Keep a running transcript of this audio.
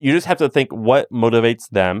You just have to think what motivates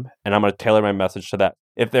them, and I'm going to tailor my message to that.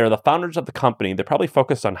 If they're the founders of the company, they're probably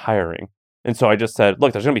focused on hiring. And so I just said,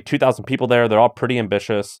 look, there's going to be 2,000 people there. They're all pretty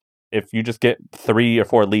ambitious. If you just get 3 or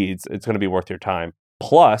 4 leads, it's going to be worth your time.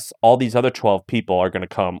 Plus, all these other 12 people are going to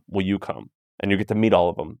come. Will you come? And you get to meet all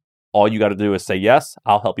of them. All you got to do is say yes.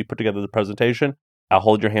 I'll help you put together the presentation. I'll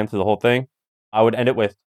hold your hand through the whole thing. I would end it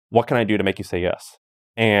with, what can I do to make you say yes?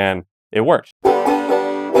 And it worked.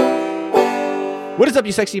 What is up,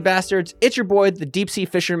 you sexy bastards? It's your boy, the Deep Sea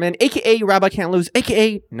Fisherman, a.k.a. Rabbi Can't Lose,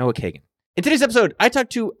 a.k.a. Noah Kagan. In today's episode, I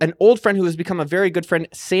talked to an old friend who has become a very good friend,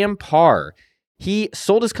 Sam Parr. He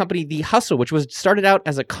sold his company, The Hustle, which was started out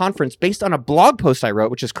as a conference based on a blog post I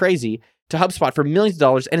wrote, which is crazy, to HubSpot for millions of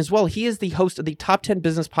dollars. And as well, he is the host of the top 10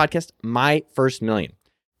 business podcast, My First Million.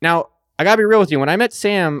 Now, I gotta be real with you. When I met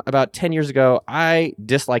Sam about 10 years ago, I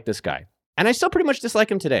disliked this guy. And I still pretty much dislike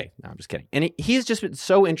him today. No, I'm just kidding. And he's just been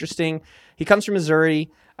so interesting. He comes from Missouri.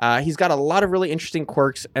 He's got a lot of really interesting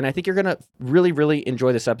quirks. And I think you're going to really, really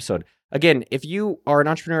enjoy this episode. Again, if you are an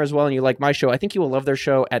entrepreneur as well and you like my show, I think you will love their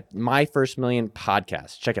show at My First Million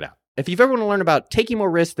Podcast. Check it out. If you've ever want to learn about taking more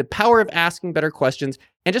risks, the power of asking better questions,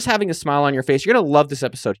 and just having a smile on your face, you're going to love this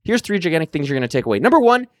episode. Here's 3 gigantic things you're going to take away. Number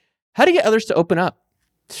 1, how to get others to open up.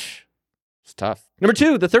 It's tough. Number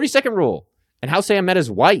 2, the 30-second rule. And how Sam met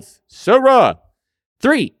his wife, Sarah.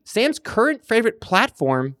 3, Sam's current favorite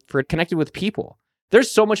platform for connecting with people.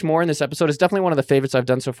 There's so much more in this episode. It's definitely one of the favorites I've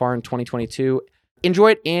done so far in 2022.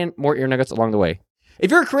 Enjoy it and more ear nuggets along the way.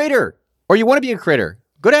 If you're a creator or you want to be a creator,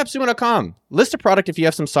 go to AppSumo.com. List a product if you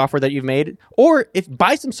have some software that you've made, or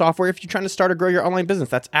buy some software if you're trying to start or grow your online business.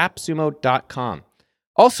 That's AppSumo.com.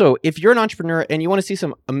 Also, if you're an entrepreneur and you want to see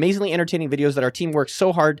some amazingly entertaining videos that our team works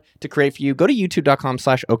so hard to create for you, go to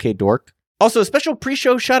youtube.com/okdork. Also, a special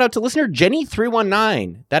pre-show shout out to listener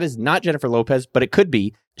Jenny319. That is not Jennifer Lopez, but it could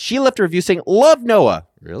be. She left a review saying, love Noah.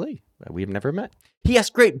 Really? We've never met. He asks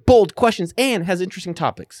great, bold questions and has interesting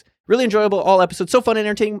topics. Really enjoyable, all episodes. So fun and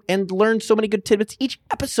entertaining, and learned so many good tidbits each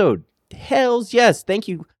episode. Hells yes. Thank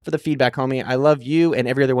you for the feedback, homie. I love you and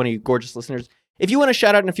every other one of you gorgeous listeners. If you want a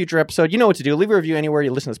shout out in a future episode, you know what to do. Leave a review anywhere you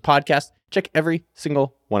listen to this podcast. Check every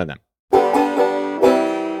single one of them.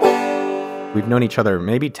 We've known each other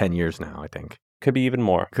maybe 10 years now, I think. Could be even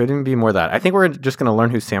more. Couldn't be more than that. I think we're just going to learn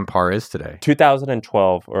who Sam Parr is today.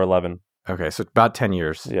 2012 or 11. Okay, so about 10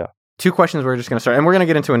 years. Yeah. 2 questions we're just going to start. And we're going to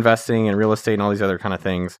get into investing and real estate and all these other kind of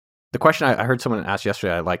things. The question I heard someone ask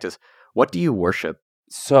yesterday I liked is, what do you worship?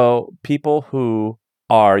 So people who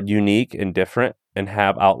are unique and different and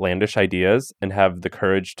have outlandish ideas and have the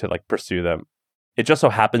courage to pursue them. It just so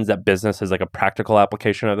happens that business is a practical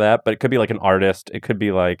application of that, but it could be an artist. It could be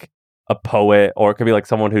a poet, or it could be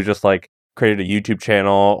someone who just created a YouTube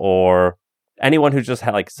channel, or anyone who just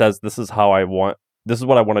says, this is what I want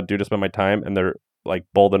to do to spend my time. And they're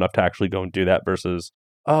bold enough to actually go and do that versus,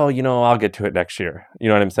 I'll get to it next year. You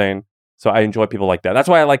know what I'm saying? So I enjoy people like that. That's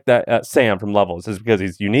why I like that Sam from Levels, is because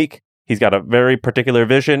he's unique. He's got a very particular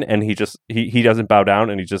vision, and he doesn't bow down,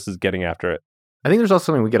 and he just is getting after it. I think there's also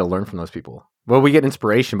something we get to learn from those people. Well, we get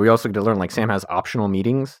inspiration, but we also get to learn, Sam has optional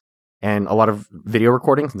meetings and a lot of video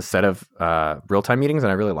recordings instead of real-time meetings,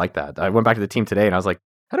 and I really like that. I went back to the team today, and I was like,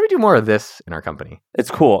 how do we do more of this in our company? It's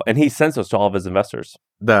cool, and he sends those to all of his investors.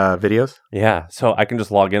 The videos? Yeah, so I can just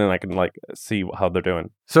log in, and I can, see how they're doing.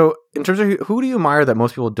 So, in terms of who do you admire that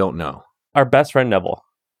most people don't know? Our best friend, Neville,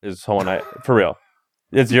 is someone for real.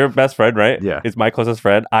 It's your best friend, right? Yeah. He's my closest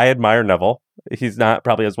friend. I admire Neville. He's not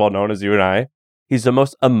probably as well known as you and I. He's the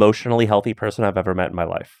most emotionally healthy person I've ever met in my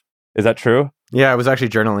life. Is that true? Yeah, I was actually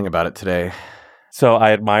journaling about it today. So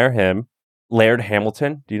I admire him. Laird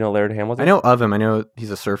Hamilton. Do you know Laird Hamilton? I know of him. I know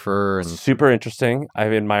he's a surfer. And super interesting. I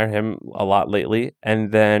admire him a lot lately.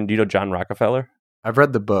 And then, do you know John Rockefeller? I've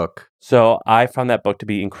read the book. So I found that book to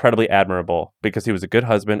be incredibly admirable because he was a good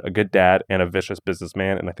husband, a good dad, and a vicious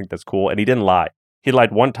businessman. And I think that's cool. And he didn't lie. He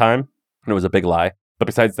lied one time, and it was a big lie. But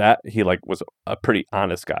besides that, he was a pretty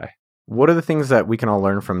honest guy. What are the things that we can all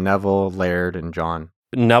learn from Neville, Laird, and John?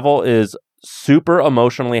 Neville is super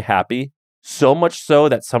emotionally happy, so much so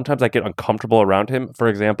that sometimes I get uncomfortable around him. For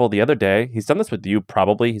example, the other day, he's done this with you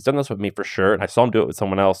probably. He's done this with me for sure, and I saw him do it with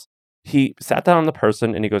someone else. He sat down on the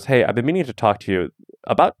person, and he goes, hey, I've been meaning to talk to you.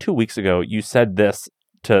 About 2 weeks ago, you said this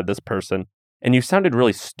to this person, and you sounded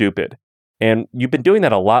really stupid. And you've been doing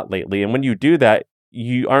that a lot lately, and when you do that,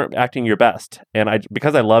 you aren't acting your best. And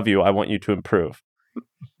because I love you, I want you to improve.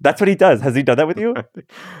 That's what he does. Has he done that with you?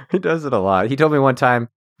 He does it a lot. He told me one time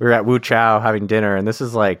we were at Wu Chow having dinner, and this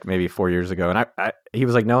is maybe 4 years ago. And he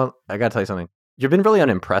was like, no, I got to tell you something. You've been really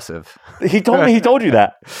unimpressive. He told me he told you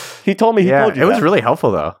that. He told me he told you it that. was really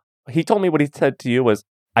helpful, though. He told me what he said to you was,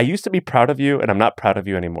 I used to be proud of you and I'm not proud of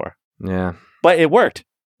you anymore. Yeah. But it worked.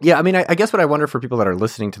 Yeah, I mean, I guess what I wonder for people that are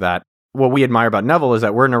listening to that, what we admire about Neville is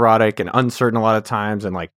that we're neurotic and uncertain a lot of times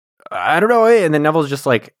and like, I don't know. And then Neville's just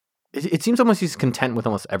like, it seems almost he's content with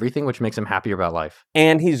almost everything, which makes him happier about life.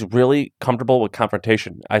 And he's really comfortable with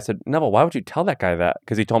confrontation. I said, Neville, why would you tell that guy that?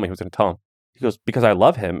 Because he told me he was going to tell him. He goes, because I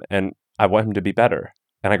love him and I want him to be better.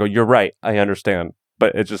 And I go, you're right. I understand.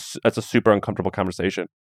 But it's a super uncomfortable conversation.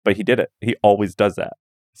 But he did it. He always does that.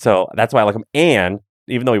 So that's why I like him. And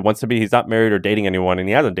even though he wants to be, he's not married or dating anyone, and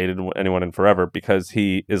he hasn't dated anyone in forever because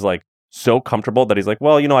he is like so comfortable that he's like,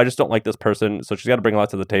 well, I just don't like this person. So she's got to bring a lot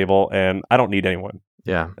to the table and I don't need anyone.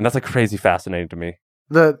 Yeah. And that's like crazy fascinating to me.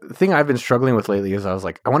 The thing I've been struggling with lately is I was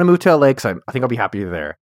like, I want to move to LA because I think I'll be happy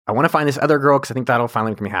there. I want to find this other girl because I think that'll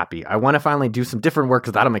finally make me happy. I want to finally do some different work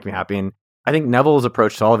because that'll make me happy. And I think Neville's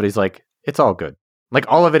approach to all of it, he's like, it's all good. Like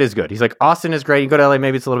all of it is good. He's like, Austin is great. You go to LA,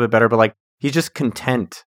 maybe it's a little bit better, but like he's just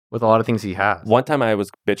content with a lot of things he has. One time I was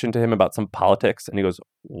bitching to him about some politics and he goes,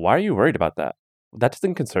 why are you worried about that? That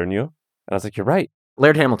doesn't concern you. And I was like, you're right.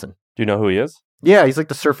 Laird Hamilton. Do you know who he is? Yeah, he's like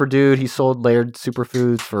the surfer dude. He sold Laird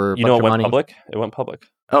superfoods for You know it went money. public? It went public.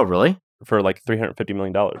 Oh, really? For like $350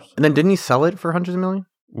 million. And then didn't he sell it for hundreds of millions?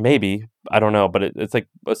 Maybe. I don't know, but it's like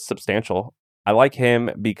substantial. I like him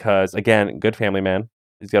because, again, good family man.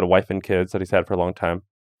 He's got a wife and kids that he's had for a long time.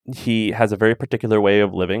 He has a very particular way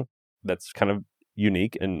of living that's kind of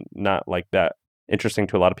unique and not like that interesting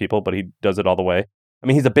to a lot of people, but he does it all the way. I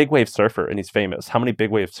mean, he's a big wave surfer and he's famous. How many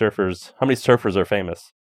surfers are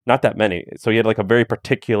famous? Not that many. So he had like a very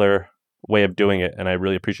particular way of doing it, and I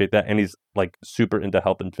really appreciate that. And he's like super into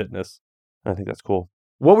health and fitness. I think that's cool.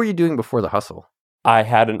 What were you doing before the hustle? I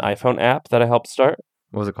had an iPhone app that I helped start.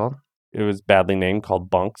 What was it called? It was badly named, called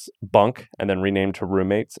Bunk, and then renamed to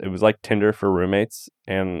Roommates. It was like Tinder for roommates,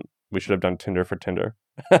 and we should have done Tinder for Tinder.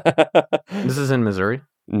 This is in Missouri?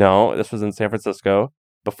 No, this was in San Francisco.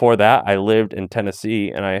 Before that, I lived in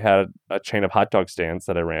Tennessee, and I had a chain of hot dog stands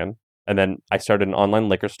that I ran. And then I started an online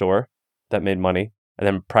liquor store that made money. And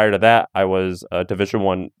then prior to that, I was a Division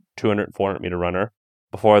I 200, 400 meter runner.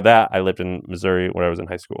 Before that, I lived in Missouri when I was in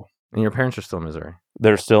high school. And your parents are still in Missouri?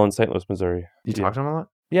 They're still in St. Louis, Missouri. You talk to them a lot?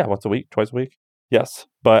 Yeah, once a week, twice a week. Yes,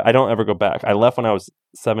 but I don't ever go back. I left when I was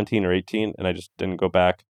 17 or 18, and I just didn't go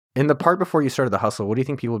back. In the part before you started the hustle, what do you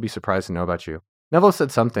think people would be surprised to know about you? Neville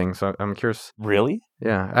said something, so I'm curious. Really?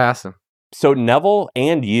 Yeah, I asked him. So Neville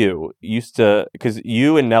and you used to, because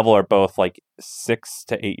you and Neville are both like 6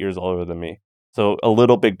 to 8 years older than me. So a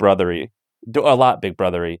little big brothery, a lot big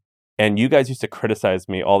brothery. And you guys used to criticize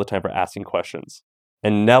me all the time for asking questions.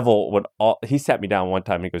 And Neville he sat me down one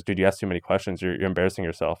time and he goes, dude, you ask too many questions. You're embarrassing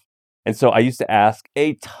yourself. And so I used to ask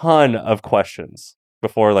a ton of questions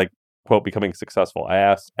before, like, quote, becoming successful. I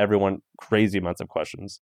asked everyone crazy amounts of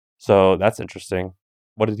questions. So that's interesting.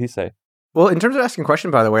 What did he say? Well, in terms of asking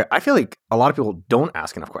questions, by the way, I feel like a lot of people don't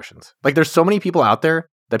ask enough questions. Like, there's so many people out there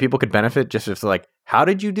that people could benefit just if they're like, how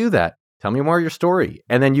did you do that? Tell me more of your story.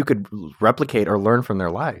 And then you could replicate or learn from their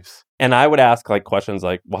lives. And I would ask like questions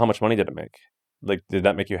like, well, how much money did it make? Like, did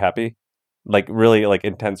that make you happy? Like really like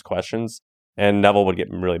intense questions. And Neville would get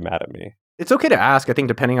really mad at me. It's okay to ask, I think,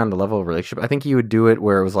 depending on the level of relationship. I think you would do it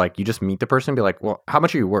where it was like, you just meet the person and be like, well, how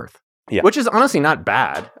much are you worth? Yeah. Which is honestly not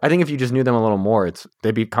bad. I think if you just knew them a little more,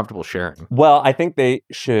 they'd be comfortable sharing. Well, I think they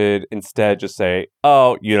should instead just say,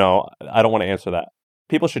 oh, I don't want to answer that.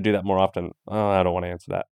 People should do that more often. Oh, I don't want to answer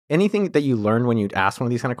that. Anything that you learned when you asked one of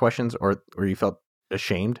these kind of questions or you felt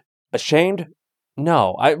ashamed? Ashamed?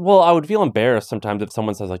 No. I would feel embarrassed sometimes if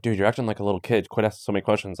someone says like, dude, you're acting like a little kid. Quit asking so many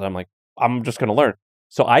questions. And I'm like, I'm just going to learn.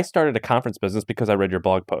 So I started a conference business because I read your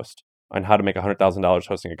blog post on how to make $100,000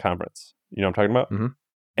 hosting a conference. You know what I'm talking about? Mm-hmm.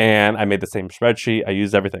 And I made the same spreadsheet. I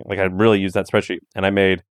used everything. Like I really used that spreadsheet and I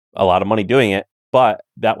made a lot of money doing it, but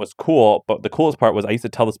that was cool. But the coolest part was I used to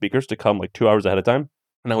tell the speakers to come like 2 hours ahead of time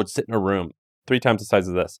and I would sit in a room 3 times the size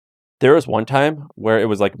of this. There was one time where it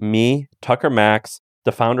was like me, Tucker Max,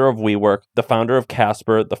 the founder of WeWork, the founder of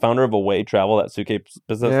Casper, the founder of Away Travel, that suitcase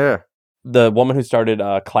business, Yeah. the woman who started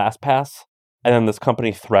ClassPass, and then this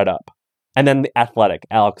company ThreadUp, and then the Athletic,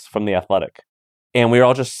 Alex from the Athletic. And we were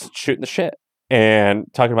all just shooting the shit and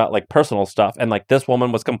talking about like personal stuff. And like this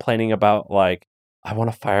woman was complaining about like, I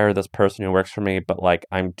want to fire this person who works for me, but like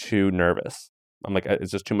I'm too nervous. I'm like,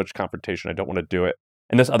 it's just too much confrontation. I don't want to do it.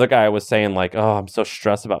 And this other guy was saying like, oh, I'm so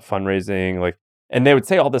stressed about fundraising. Like, and they would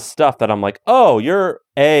say all this stuff that I'm like, oh, you're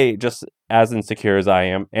A, just as insecure as I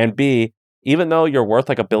am. And B, even though you're worth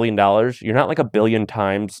like $1 billion, you're not like 1 billion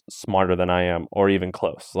times smarter than I am or even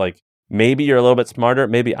close. Like maybe you're a little bit smarter.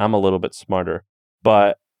 Maybe I'm a little bit smarter,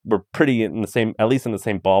 but we're pretty in the same, at least in the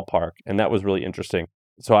same ballpark. And that was really interesting.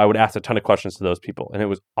 So I would ask a ton of questions to those people, and it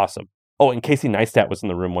was awesome. Oh, and Casey Neistat was in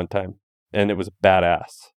the room one time, and it was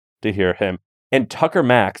badass to hear him. And Tucker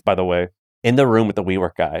Max, by the way, in the room with the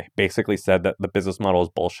WeWork guy, basically said that the business model is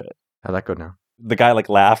bullshit. How'd that go down? The guy like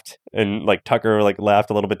laughed, and like Tucker like laughed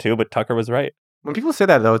a little bit too, but Tucker was right. When people say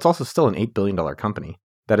that, though, it's also still an $8 billion company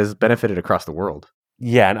that has benefited across the world.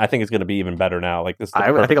 Yeah, and I think it's going to be even better now. Like this, is the I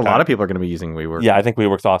think perfect a lot time. of people are going to be using WeWork. Yeah, I think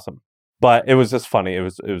WeWork's awesome, but it was just funny. It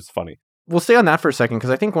was funny. We'll stay on that for a second because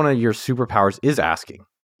I think one of your superpowers is asking.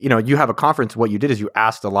 You know, you have a conference. What you did is you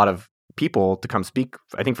asked a lot of people to come speak,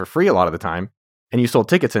 I think for free a lot of the time, and you sold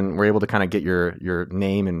tickets and were able to kind of get your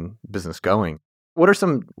name and business going. What are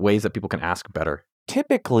some ways that people can ask better?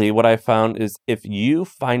 Typically, what I found is if you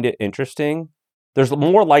find it interesting, there's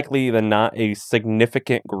more likely than not a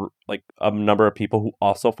significant number of people who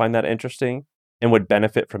also find that interesting and would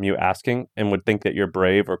benefit from you asking and would think that you're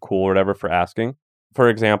brave or cool or whatever for asking. For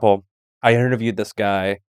example, I interviewed this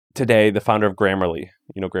guy today, the founder of Grammarly.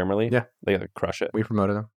 You know Grammarly? Yeah. They crush it. We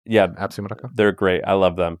promoted them. Yeah. AppSumo.com. They're great. I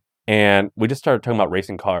love them. And we just started talking about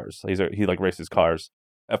racing cars. He like races cars.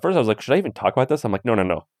 At first I was like, should I even talk about this? I'm like,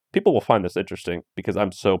 no. People will find this interesting because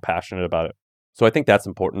I'm so passionate about it. So I think that's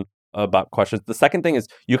important about questions. The second thing is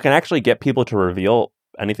you can actually get people to reveal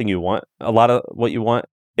anything you want, a lot of what you want,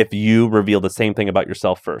 if you reveal the same thing about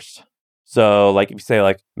yourself first. So like if you say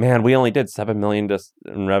like, man, we only did $7 million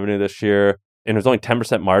in revenue this year and it was only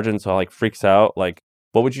 10% margin. So I like freaks out. Like,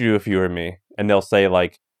 what would you do if you were me? And they'll say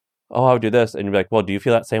like, oh, I would do this. And you'd be like, well, do you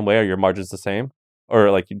feel that same way? Are your margins the same?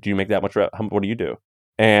 Or like, do you make that much? What do you do?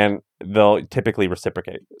 And they'll typically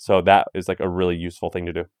reciprocate. So that is like a really useful thing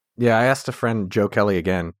to do. Yeah, I asked a friend, Joe Kelly,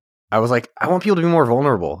 again. I was like, I want people to be more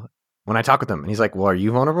vulnerable when I talk with them. And he's like, well, are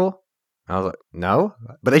you vulnerable? I was like, no,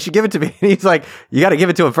 but they should give it to me. And he's like, you got to give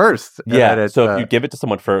it to him first. Yeah. So if you give it to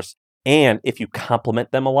someone first and if you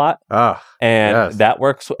compliment them a lot, that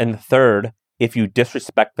works. And the third, if you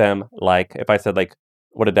disrespect them, like if I said like,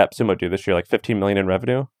 what did AppSumo do this year? Like 15 million in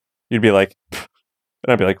revenue? You'd be like, pfft.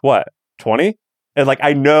 And I'd be like, what? 20? And like,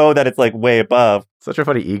 I know that it's like way above. Such a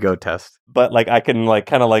funny ego test. But like, I can like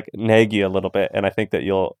kind of like nag you a little bit. And I think that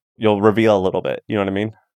you'll reveal a little bit. You know what I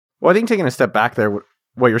mean? Well, I think taking a step back there,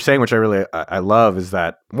 what you're saying, which I love, is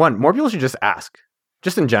that one, more people should just ask,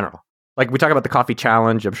 just in general. Like we talk about the coffee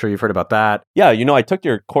challenge. I'm sure you've heard about that. Yeah. I took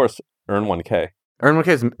your course, Earn 1K. Earn 1K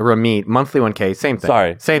is Ramit, monthly 1K, same thing.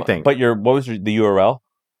 Sorry. Same thing. But what was the URL?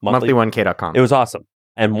 Monthly1k.com. It was awesome.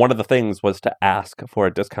 And one of the things was to ask for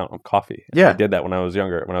a discount on coffee. And I did that when I was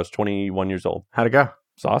younger, when I was 21 years old. How'd it go?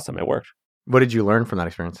 It's awesome. It worked. What did you learn from that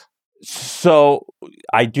experience? So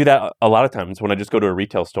I do that a lot of times when I just go to a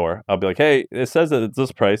retail store. I'll be like, hey, it says that it's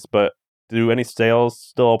this price, but do any sales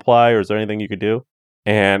still apply or is there anything you could do?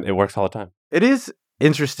 And it works all the time. It is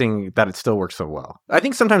interesting that it still works so well. I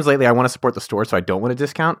think sometimes lately I want to support the store, so I don't want a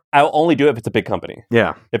discount. I'll only do it if it's a big company.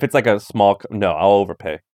 Yeah. If it's like a small, no, I'll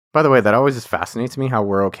overpay. By the way, that always just fascinates me how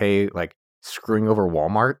we're okay like screwing over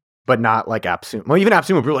Walmart, but not like AppSumo. Well, even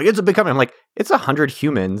AppSumo, people are like, it's a big company. I'm like, it's 100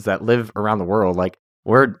 humans that live around the world. Like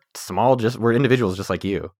we're small, we're individuals just like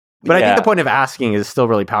you. But I think the point of asking is still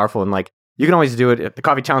really powerful. And like, you can always do it. The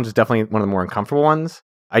coffee challenge is definitely one of the more uncomfortable ones.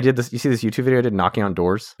 I did this. You see this YouTube video I did knocking on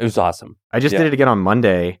doors? It was awesome. I just did it again on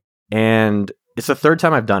Monday and it's the third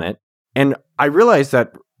time I've done it. And I realized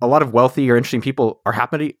that a lot of wealthy or interesting people are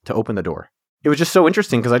happy to open the door. It was just so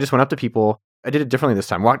interesting because I just went up to people. I did it differently this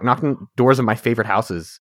time. Knocking doors of my favorite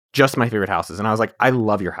houses, just my favorite houses. And I was like, I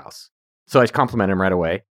love your house. So I complimented him right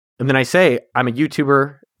away. And then I say, I'm a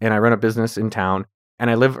YouTuber and I run a business in town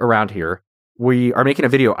and I live around here. We are making a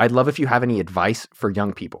video. I'd love if you have any advice for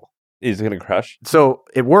young people. Is it going to crush? So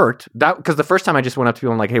it worked. Because the first time I just went up to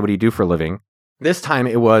people and like, hey, what do you do for a living? This time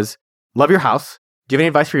it was, love your house. Do you have any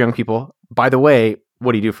advice for young people? By the way,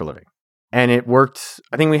 what do you do for a living? And it worked.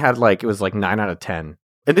 I think we had it was like 9 out of 10.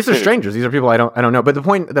 And these are strangers. These are people I don't know. But the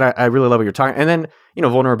point that I really love what you're talking. And then,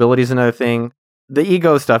 vulnerability is another thing. The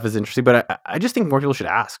ego stuff is interesting, but I just think more people should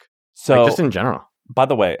ask. So just in general. By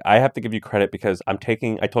the way, I have to give you credit because I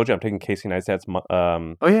told you I'm taking Casey Neistat's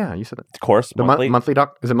oh yeah, you said that. Course. The monthly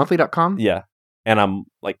is it monthly.com? Yeah. And I'm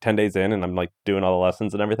like 10 days in and I'm like doing all the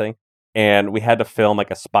lessons and everything. And we had to film like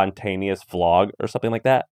a spontaneous vlog or something like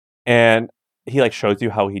that. And he like shows you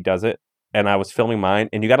how he does it. And I was filming mine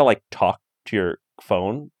and you got to like talk to your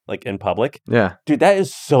phone like in public. Yeah. Dude, that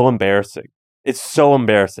is so embarrassing. It's so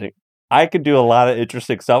embarrassing. I could do a lot of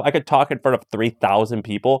interesting stuff. I could talk in front of 3,000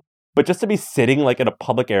 people, but just to be sitting like in a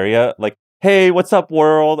public area, like, hey, what's up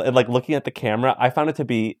world? And like looking at the camera, I found it to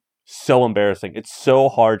be so embarrassing. It's so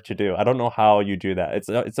hard to do. I don't know how you do that.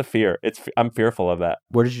 It's a fear. I'm fearful of that.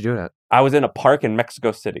 Where did you do that? I was in a park in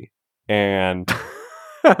Mexico City and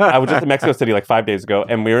I was just in Mexico City like 5 days ago,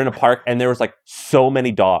 and we were in a park, and there was like so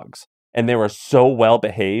many dogs, and they were so well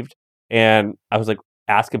behaved. And I was like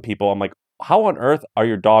asking people, I'm like, how on earth are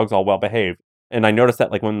your dogs all well behaved? And I noticed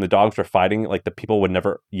that like when the dogs were fighting, like the people would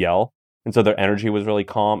never yell. And so their energy was really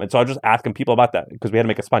calm. And so I was just asking people about that because we had to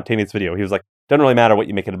make a spontaneous video. He was like, doesn't really matter what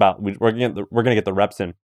you make it about. We're going to get the reps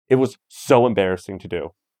in. It was so embarrassing to do.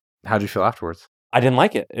 How'd you feel afterwards? I didn't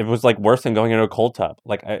like it. It was like worse than going into a cold tub.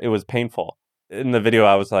 Like it was painful. In the video,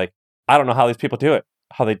 I was like, I don't know how these people do it.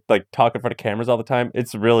 How they like talk in front of cameras all the time.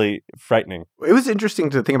 It's really frightening. It was interesting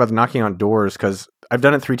to think about the knocking on doors because I've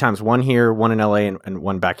done it 3 times. One here, one in LA, and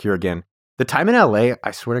one back here again. The time in LA,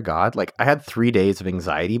 I swear to God, like I had 3 days of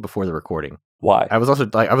anxiety before the recording. Why? I was also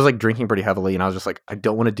like drinking pretty heavily, and I was just like, I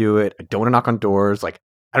don't want to do it. I don't want to knock on doors. Like,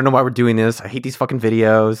 I don't know why we're doing this. I hate these fucking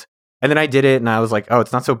videos. And then I did it, and I was like, oh,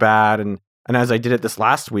 it's not so bad. And as I did it this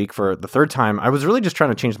last week for the 3rd time, I was really just trying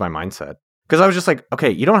to change my mindset because I was just like, okay,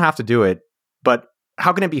 you don't have to do it, but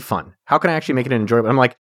how can it be fun? How can I actually make it enjoyable? I'm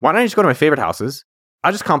like, why don't I just go to my favorite houses?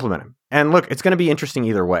 I'll just compliment him. And look, it's going to be interesting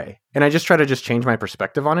either way. And I just try to just change my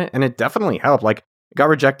perspective on it. And it definitely helped. Like, got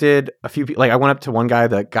rejected a few people. Like, I went up to one guy,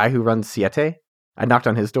 the guy who runs Siete. I knocked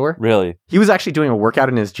on his door. Really? He was actually doing a workout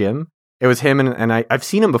in his gym. It was him and I've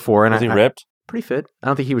seen him before. And Was he ripped? Pretty fit. I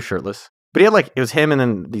don't think he was shirtless. But he had like, it was him and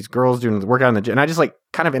then these girls doing the workout in the gym. And I just like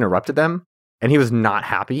kind of interrupted them. And he was not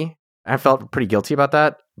happy. I felt pretty guilty about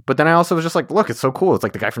that. But then I also was just like, look, it's so cool. It's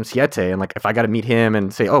like the guy from Siete. And like, if I got to meet him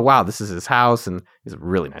and say, oh, wow, this is his house. And it's a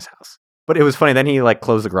really nice house. But it was funny. Then he like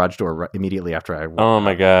closed the garage door immediately after I walked Oh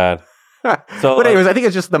my God. So, but anyways, I think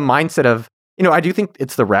it's just the mindset of, you know, I do think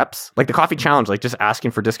it's the reps, like the coffee challenge, like just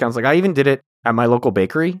asking for discounts. Like I even did it at my local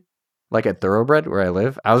bakery, like at Thoroughbred where I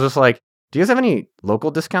live. I was just like, do you guys have any local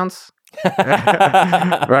discounts?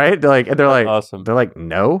 Right? They're like, awesome. They're like,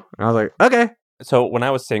 no. And I was like, okay. So when I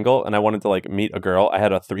was single and I wanted to like meet a girl, I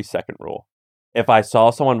had a 3-second rule. If I saw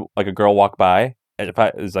someone like a girl walk by, and if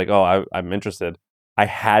I was like, oh, I'm interested, I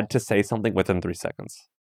had to say something within 3 seconds.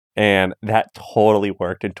 And that totally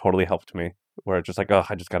worked and totally helped me. Where it's just like, oh,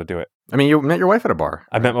 I just got to do it. I mean, you met your wife at a bar.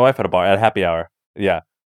 I met my wife at a bar at happy hour. Yeah.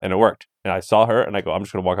 And it worked. And I saw her and I go, I'm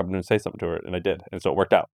just going to walk up and say something to her. And I did. And so it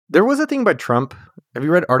worked out. There was a thing by Trump. Have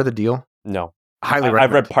you read Art of the Deal? No. Highly recommend.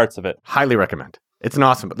 I've read parts of it. Highly recommend. It's an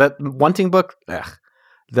awesome book. That One Thing book,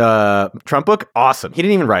 the Trump book, awesome. He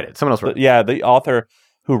didn't even write it. Someone else wrote it. Yeah, the author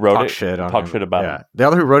who wrote Talk it shit on talked him. shit about Yeah. him. The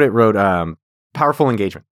author who wrote it wrote Powerful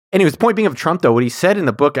Engagement. Anyways, the point being of Trump, though, what he said in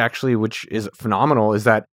the book, actually, which is phenomenal, is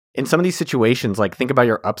that in some of these situations, like think about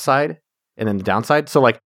your upside and then the downside. So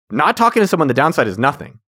like not talking to someone, the downside is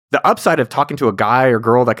nothing. The upside of talking to a guy or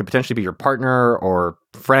girl that could potentially be your partner or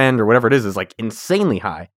friend or whatever it is like insanely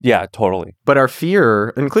high. Yeah, totally. But our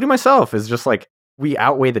fear, including myself, is just like we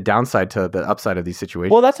outweigh the downside to the upside of these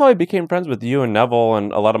situations. Well, that's how I became friends with you and Neville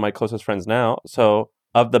and a lot of my closest friends now. So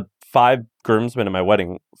of the 5 groomsmen in my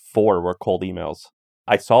wedding, 4 were cold emails.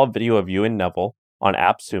 I saw a video of you and Neville on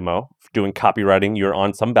AppSumo doing copywriting. You were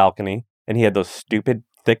on some balcony and he had those stupid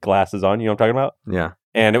thick glasses on. You know what I'm talking about? Yeah.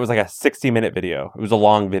 And it was like a 60-minute video. It was a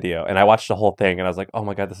long video. And I watched the whole thing and I was like, oh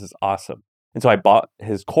my God, this is awesome. And so I bought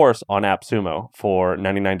his course on AppSumo for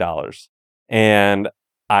 $99. And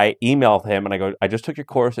I emailed him and I go, I just took your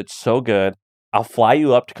course. It's so good. I'll fly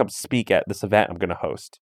you up to come speak at this event I'm going to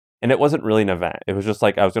host. And it wasn't really an event. It was just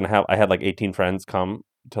like I had like 18 friends come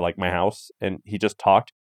to like my house and he just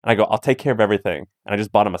talked. And I go, I'll take care of everything. And I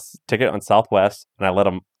just bought him a ticket on Southwest and I let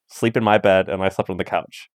him sleep in my bed and I slept on the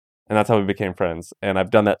couch. And that's how we became friends. And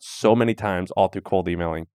I've done that so many times all through cold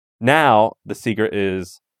emailing. Now the secret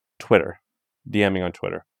is Twitter, DMing on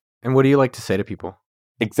Twitter. And what do you like to say to people?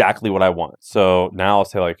 Exactly what I want. So now I'll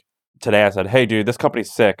say like, today I said, hey dude, this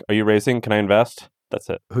company's sick. Are you raising? Can I invest? That's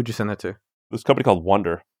it. Who'd you send that to? This company called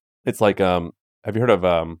Wonder. It's like, have you heard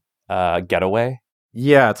of Getaway?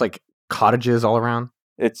 Yeah, it's like cottages all around.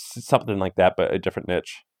 It's something like that, but a different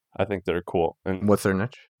niche. I think they're cool. And What's their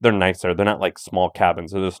niche? they're nicer. They're not like small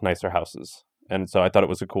cabins. They're just nicer houses. And so I thought it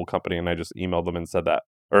was a cool company and I just emailed them and said that.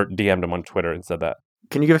 Or DM'd them on Twitter and said that.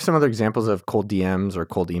 Can you give some other examples of cold DMs or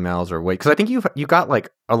cold emails or wait? Because I think you got like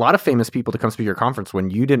a lot of famous people to come speak at your conference when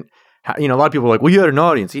you didn't. A lot of people were like, well, you had an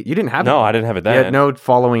audience. You didn't have. No, I didn't have it then. You had no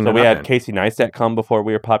following. So we had Casey Neistat come before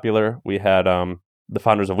we were popular. We had the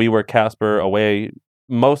founders of WeWork, Casper, Away.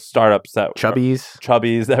 Most startups that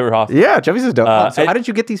Chubbies that were awesome. Yeah, Chubbies is dope. So how did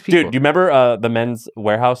you get these people? Dude, do you remember the Men's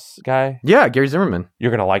Warehouse guy? Yeah, Gary Zimmerman.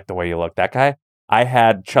 You're gonna like the way you look. That guy. I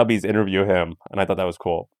had Chubbies interview him, and I thought that was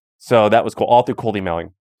cool. So that was cool, all through cold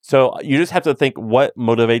emailing. So you just have to think what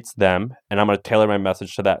motivates them, and I'm going to tailor my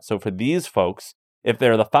message to that. So for these folks, if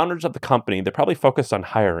they're the founders of the company, they're probably focused on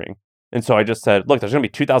hiring. And so I just said, look, there's going to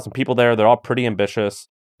be 2,000 people there. They're all pretty ambitious.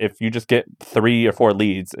 If you just get 3 or 4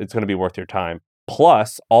 leads, it's going to be worth your time.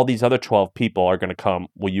 Plus, all these other 12 people are going to come.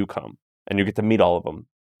 Will you come? And you get to meet all of them.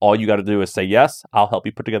 All you got to do is say yes. I'll help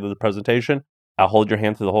you put together the presentation. I'll hold your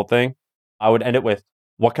hand through the whole thing. I would end it with,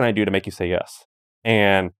 what can I do to make you say yes?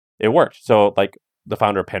 And it worked. So like the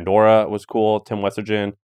founder of Pandora was cool. Tim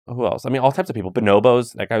Westergen. Who else? I mean, all types of people.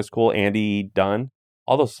 Bonobos, that guy was cool. Andy Dunn.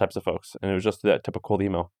 All those types of folks. And it was just that typical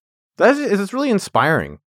email. It's really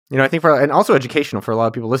inspiring. I think and also educational for a lot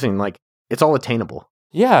of people listening. Like, it's all attainable.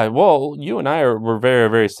 Yeah, well, you and I were very,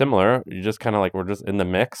 very similar. You just kind of like, we're just in the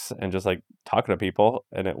mix and just like talking to people,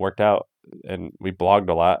 and it worked out. And we blogged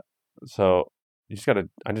a lot. So I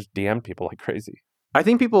just DM'd people like crazy. I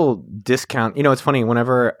think people discount, it's funny,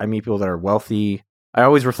 whenever I meet people that are wealthy, I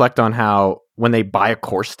always reflect on how when they buy a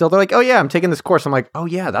course still, they're like, oh yeah, I'm taking this course. I'm like, oh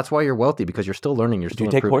yeah, that's why you're wealthy, because you're still learning. You're still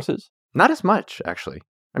Do you take courses? Not as much, actually.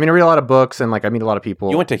 I mean, I read a lot of books and like I meet a lot of people.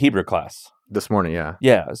 You went to Hebrew class. This morning, yeah.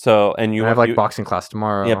 Yeah, so, and you have boxing class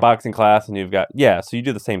tomorrow. Yeah, boxing class, and you've got, so you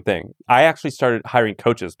do the same thing. I actually started hiring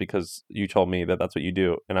coaches because you told me that that's what you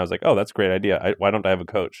do. And I was like, oh, that's a great idea. Why don't I have a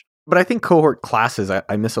coach? But I think cohort classes,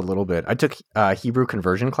 I miss a little bit. I took Hebrew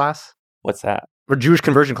conversion class. What's that? Or Jewish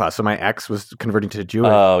conversion class. So my ex was converting to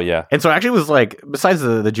Jewish. Oh, yeah. And so it actually was like, besides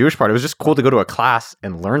the Jewish part, it was just cool to go to a class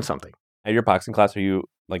and learn something. At your boxing class, are you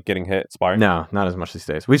like getting hit, sparring? No, not as much these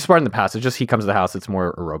days. We've sparred in the past. It's just he comes to the house. It's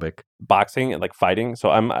more aerobic. Boxing and like fighting.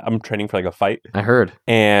 So I'm training for like a fight. I heard.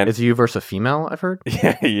 And it's you versus a female, I've heard.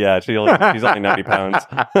 Yeah, she's only 90 pounds.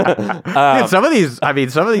 Dude, some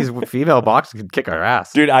of these female boxers can kick our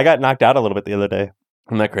ass. Dude, I got knocked out a little bit the other day.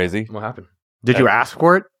 Isn't that crazy? What happened? Did you ask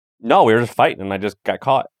for it? No, we were just fighting and I just got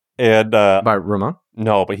caught. And by Ramon?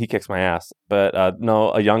 No, but he kicks my ass. But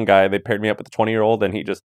no, a young guy, they paired me up with a 20-year-old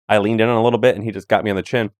and I leaned in a little bit and he just got me on the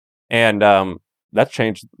chin. And that's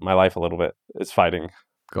changed my life a little bit. It's fighting.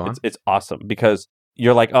 Go on. It's awesome because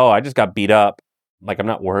you're like, oh, I just got beat up. Like, I'm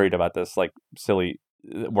not worried about this like silly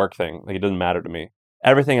work thing. Like, it doesn't matter to me.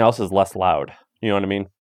 Everything else is less loud. You know what I mean?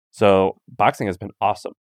 So boxing has been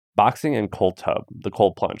awesome. Boxing and cold tub, the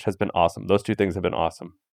cold plunge, has been awesome. Those two things have been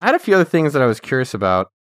awesome. I had a few other things that I was curious about.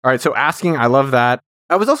 All right, so asking, I love that.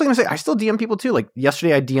 I was also going to say, I still DM people too. Like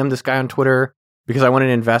yesterday, I DM'd this guy on Twitter because I wanted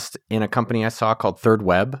to invest in a company I saw called Third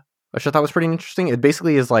Web, which I thought was pretty interesting. It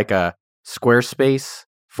basically is like a Squarespace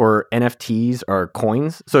for NFTs or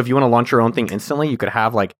coins. So if you want to launch your own thing instantly, you could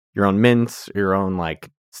have like your own mints, your own like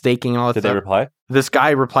staking, and all that stuff. Did they reply? This guy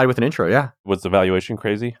replied with an intro, yeah. Was the valuation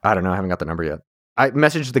crazy? I don't know. I haven't got the number yet. I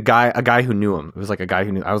messaged a guy who knew him. It was like a guy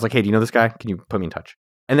who knew. I was like, hey, do you know this guy? Can you put me in touch?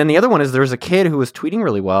 And then the other one is there was a kid who was tweeting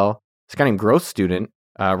really well. This guy named Growth Student,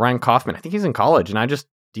 Ryan Kaufman. I think he's in college. And I just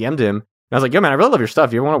DM'd him. And I was like, yo, man, I really love your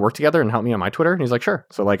stuff. You ever want to work together and help me on my Twitter? And he's like, sure.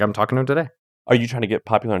 So like, I'm talking to him today. Are you trying to get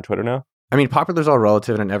popular on Twitter now? I mean, popular is all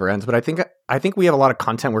relative and it never ends. But I think we have a lot of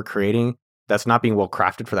content we're creating that's not being well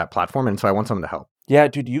crafted for that platform. And so I want someone to help. Yeah,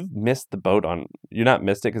 dude, you've missed the boat on. You're not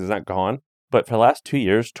missed it because it's not gone. But for the last 2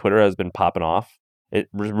 years, Twitter has been popping off. It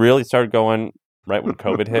really started going right when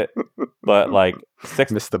COVID hit. But like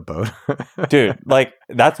missed the boat. Dude, like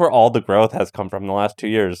that's where all the growth has come from in the last 2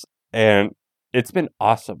 years. And it's been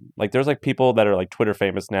awesome. Like there's like people that are like Twitter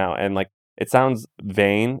famous now. And like it sounds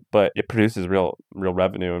vain, but it produces real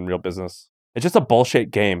revenue and real business. It's just a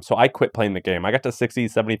bullshit game. So I quit playing the game. I got to 60,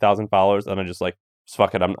 70,000 followers and I just like,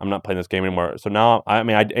 fuck it, I'm not playing this game anymore. So now, I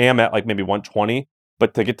mean, I am at like maybe 120,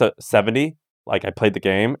 but to get to 70, like I played the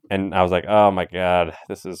game and I was like, oh my God,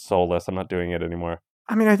 this is soulless. I'm not doing it anymore.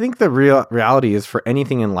 I mean, I think the reality is for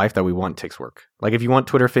anything in life that we want takes work. Like if you want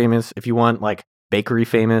Twitter famous, if you want like bakery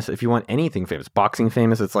famous, if you want anything famous, boxing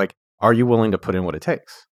famous, it's like, are you willing to put in what it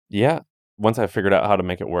takes? Yeah. Once I figured out how to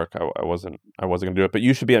make it work, I wasn't going to do it. But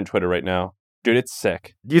you should be on Twitter right now. Dude, it's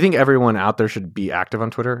sick. Do you think everyone out there should be active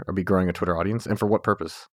on Twitter or be growing a Twitter audience? And for what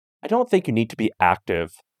purpose? I don't think you need to be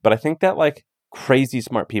active, but I think that like crazy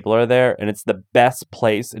smart people are there and it's the best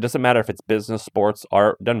place. It doesn't matter if it's business, sports,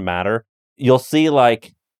 art, it doesn't matter. You'll see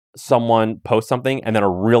like someone post something and then a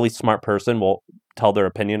really smart person will tell their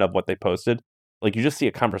opinion of what they posted. Like you just see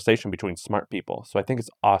a conversation between smart people. So I think it's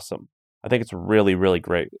awesome. I think it's really, really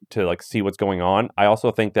great to like see what's going on. I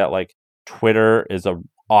also think that like Twitter is a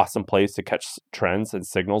awesome place to catch trends and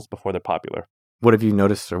signals before they're popular. What have you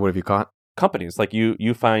noticed or what have you caught? Companies. Like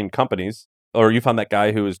you find companies or you found that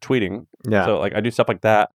guy who was tweeting. Yeah. So like I do stuff like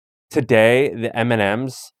that. Today, the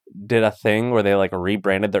M&Ms did a thing where they like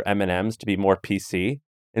rebranded their M&Ms to be more PC.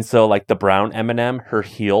 And so like the brown M&M, her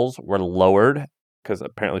heels were lowered because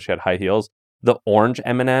apparently she had high heels. The orange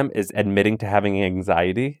M&M is admitting to having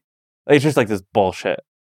anxiety. It's just like this bullshit.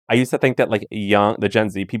 I used to think that like the Gen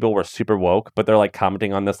Z people were super woke, but they're like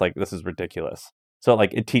commenting on this like this is ridiculous. So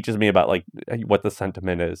like it teaches me about like what the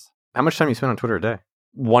sentiment is. How much time you spend on Twitter a day?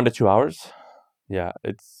 1 to 2 hours. Yeah,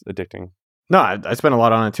 it's addicting. No, I spent a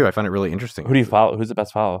lot on it too. I find it really interesting. Who do you follow? Who's the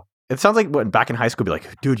best follow? It sounds like what back in high school, be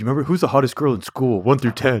like, dude, you remember who's the hottest girl in school? 1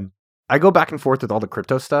 through 10. I go back and forth with all the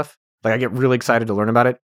crypto stuff. Like I get really excited to learn about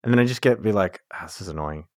it, and then I just be like, this is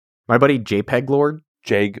annoying. My buddy JPEG Lord.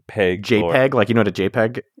 JPEG. Like you know what a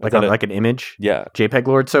JPEG, like like an image. Yeah, JPEG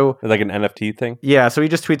Lord. So like an NFT thing. Yeah, so he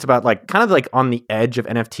just tweets about like kind of like on the edge of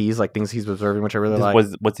NFTs, like things he's observing, which I really like.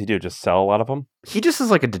 What's he do? Just sell a lot of them? He just is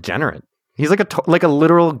like a degenerate. He's like a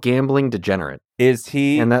literal gambling degenerate. Is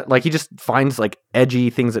he? And that like he just finds like edgy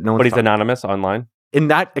things that no one. But he's anonymous online. In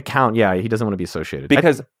that account, yeah, he doesn't want to be associated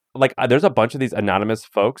because like there's a bunch of these anonymous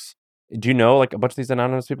folks. Do you know like a bunch of these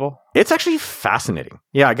anonymous people? It's actually fascinating.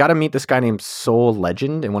 Yeah, I got to meet this guy named Soul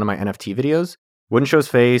Legend in one of my NFT videos. Wouldn't show his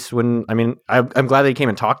face. I'm glad that he came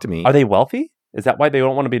and talked to me. Are they wealthy? Is that why they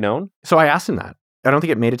don't want to be known? So I asked him that. I don't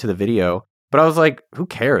think it made it to the video, but I was like, who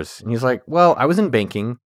cares? And he's like, well, I was in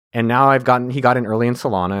banking and now he got in early in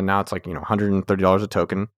Solana and now it's like, $130 a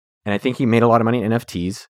token. And I think he made a lot of money in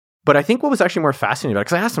NFTs. But I think what was actually more fascinating about it,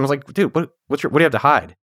 because I asked him, I was like, dude, what do you have to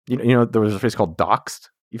hide? There was a phrase called doxed.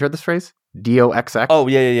 You've heard this phrase? DOXX? Oh,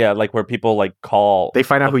 yeah. Like where people like call. They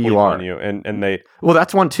find out who you are. On you and they. Well,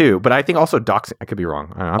 that's one too. But I think also doxing. I could be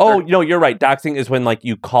wrong. You're right. Doxing is when like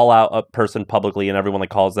you call out a person publicly and everyone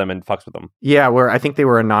like calls them and fucks with them. Yeah, where I think they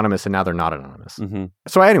were anonymous and now they're not anonymous. Mm-hmm.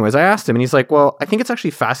 So anyways, I asked him and he's like, well, I think it's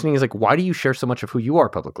actually fascinating. He's like, why do you share so much of who you are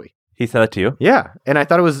publicly? He said that to you? Yeah. And I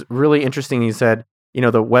thought it was really interesting. He said,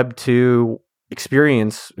 the Web 2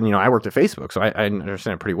 experience, I worked at Facebook, so I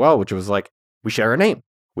understand it pretty well, which was like, we share our name.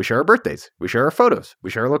 We share our birthdays. We share our photos. We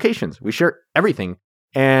share our locations. We share everything.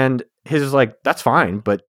 And his is like, that's fine,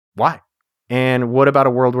 but why? And what about a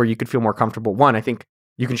world where you could feel more comfortable? One, I think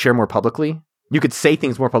you can share more publicly. You could say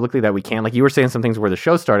things more publicly that we can. Like you were saying some things where the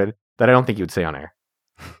show started that I don't think you would say on air.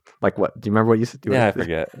 Like what? Do you remember what you said? Yeah, I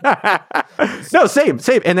forget. No, same.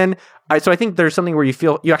 And then, so I think there's something where you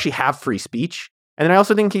feel you actually have free speech. And then I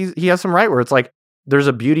also think he has some right where it's like, there's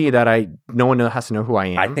a beauty that no one has to know who I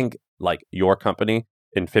am. I think like your company,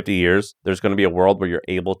 in 50 years, there's going to be a world where you're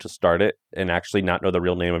able to start it and actually not know the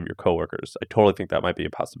real name of your coworkers. I totally think that might be a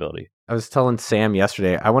possibility. I was telling Sam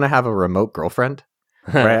yesterday, I want to have a remote girlfriend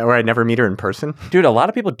where I never meet her in person. Dude, a lot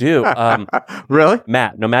of people do. Really?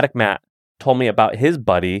 Nomadic Matt, told me about his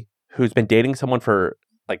buddy who's been dating someone for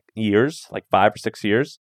like years, like 5 or 6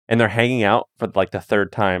 years, and they're hanging out for like the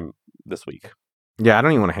third time this week. Yeah, I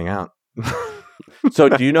don't even want to hang out. So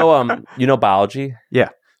do you know biology? Yeah.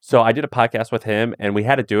 So I did a podcast with him and we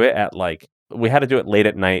had to do it late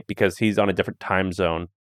at night because he's on a different time zone.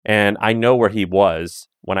 And I know where he was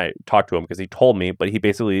when I talked to him because he told me, but he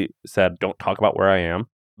basically said, don't talk about where I am.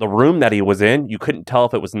 The room that he was in, you couldn't tell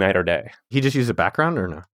if it was night or day. He just used a background or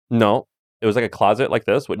no? No, it was like a closet like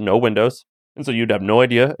this with no windows. And so you'd have no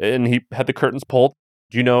idea. And he had the curtains pulled.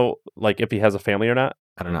 Do you know like if he has a family or not?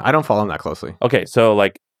 I don't know. I don't follow him that closely. Okay. So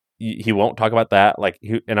like, he won't talk about that.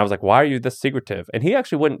 And I was like, why are you this secretive? And he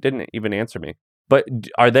actually didn't even answer me. But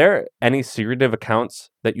are there any secretive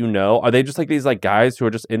accounts that you know? Are they just like these like guys who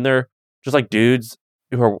are just in there, just like dudes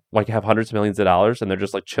who are like have hundreds of millions of dollars and they're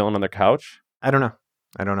just like chilling on their couch? I don't know.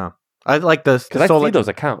 I like this because I see those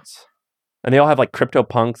accounts, and they all have like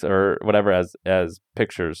CryptoPunks or whatever as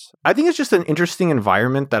pictures. I think it's just an interesting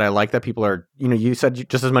environment that I like that people are. You said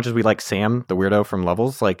just as much as we like Sam, the weirdo from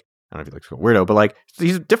Levels, like. I don't know if you like to call weirdo, but like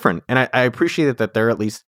he's different. And I appreciate it that they're at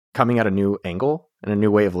least coming at a new angle and a new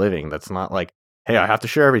way of living. That's not like, hey, I have to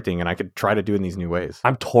share everything and I could try to do it in these new ways.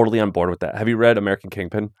 I'm totally on board with that. Have you read American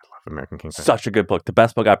Kingpin? I love American Kingpin. Such a good book. The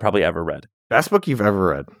best book I've probably ever read. Best book you've ever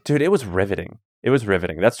read. Dude, it was riveting.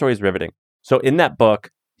 That story is riveting. So in that book,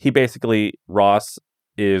 Ross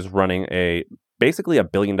is running basically a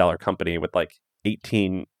 $1 billion company with like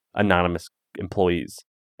 18 anonymous employees.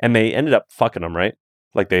 And they ended up fucking him, right?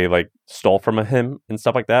 Like they like stole from him and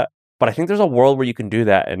stuff like that. But I think there's a world where you can do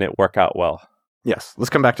that and it work out well. Yes. Let's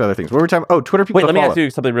come back to other things. What were we talking? Oh, Twitter people. Wait, let me ask you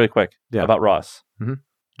something really quick about Ross. Mm-hmm.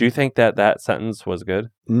 Do you think that sentence was good?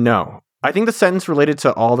 No. I think the sentence related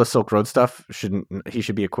to all the Silk Road stuff he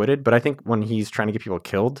should be acquitted. But I think when he's trying to get people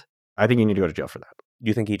killed, I think you need to go to jail for that.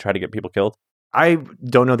 You think he tried to get people killed? I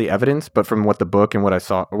don't know the evidence, but from what the book and what I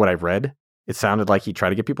saw, what I read, it sounded like he tried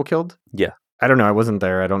to get people killed. Yeah. I don't know. I wasn't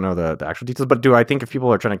there. I don't know the actual details. But do I think if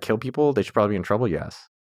people are trying to kill people, they should probably be in trouble? Yes.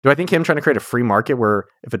 Do I think him trying to create a free market where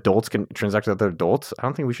if adults can transact with other adults, I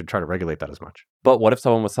don't think we should try to regulate that as much. But what if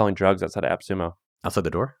someone was selling drugs outside of AppSumo? Outside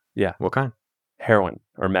the door? Yeah. What kind? Heroin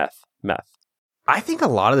or meth. I think a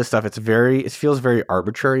lot of this stuff, it feels very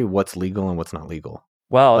arbitrary what's legal and what's not legal.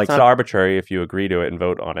 Well, Like, it's not arbitrary if you agree to it and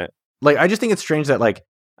vote on it. Like, I just think it's strange that, like,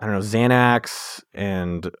 I don't know, Xanax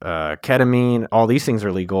and ketamine, all these things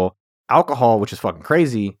are legal. Alcohol, which is fucking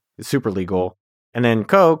crazy, is super legal. And then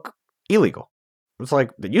Coke, illegal. It's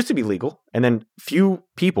like, it used to be legal. And then few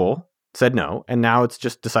people said no. And now it's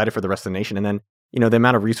just decided for the rest of the nation. And then, you know, the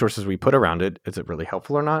amount of resources we put around it, is it really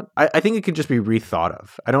helpful or not? I think it could just be rethought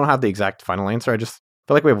of. I don't have the exact final answer. I just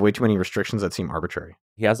feel like we have way too many restrictions that seem arbitrary.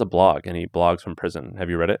 He has a blog and he blogs from prison. Have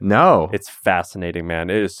you read it? No. It's fascinating, man.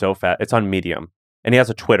 It is so fat. It's on Medium. And he has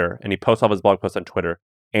a Twitter and he posts all of his blog posts on Twitter.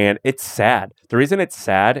 And it's sad. The reason it's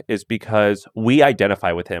sad is because we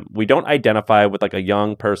identify with him. We don't identify with like a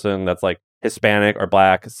young person that's like Hispanic or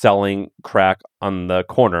black selling crack on the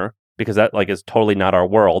corner because that like is totally not our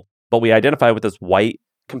world. But we identify with this white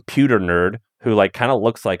computer nerd who like kind of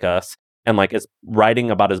looks like us and like is writing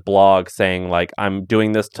about his blog saying like, I'm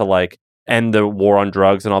doing this to like end the war on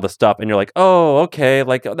drugs and all this stuff. And you're like, oh, okay,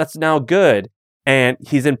 like that's now good. And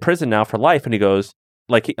he's in prison now for life. And he goes,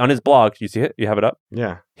 like on his blog, you see it? You have it up?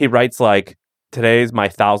 Yeah. He writes like, today's my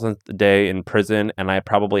 1,000th day in prison. And I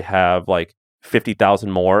probably have like 50,000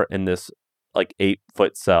 more in this like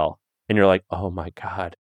 8-foot cell. And you're like, oh my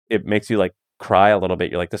God. It makes you like cry a little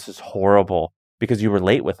bit. You're like, this is horrible because you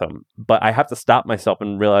relate with him. But I have to stop myself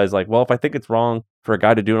and realize like, well, if I think it's wrong for a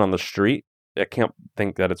guy to do it on the street, I can't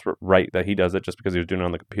think that it's right that he does it just because he was doing it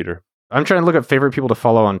on the computer. I'm trying to look at favorite people to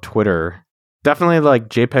follow on Twitter. Definitely like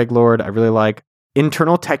JPEG Lord. I really like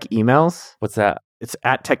Internal Tech Emails. What's that? It's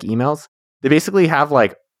at Tech Emails. They basically have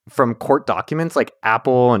like from court documents, like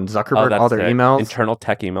Apple and Zuckerberg, all their emails. Internal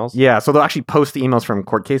Tech Emails? Yeah, so they'll actually post the emails from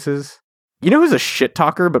court cases. You know who's a shit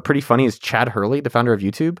talker but pretty funny is Chad Hurley, the founder of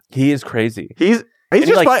YouTube. He is crazy. He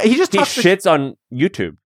shits on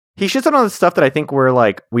YouTube. He shits on all the stuff that I think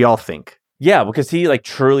we all think. Yeah, because he like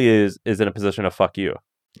truly is in a position of fuck you.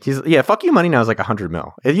 Fuck you money now is like 100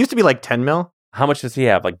 mil. It used to be like 10 mil. How much does he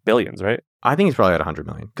have? Like billions, right? I think he's probably at 100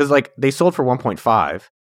 million because like they sold for 1.5.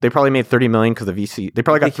 They probably made 30 million because the VC. They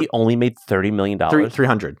probably he only made $30 million.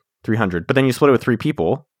 300. But then you split it with 3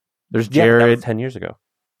 people. There's Yeah, Jared. that was 10 years ago.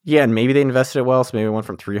 Yeah, and maybe they invested it well, so maybe it went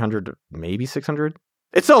from 300 to maybe 600.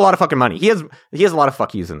 It's still a lot of fucking money. He has a lot of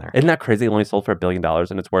fuck yous in there. Isn't that crazy? It only sold for $1 billion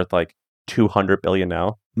and it's worth like 200 billion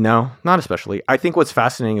now. No, not especially. I think what's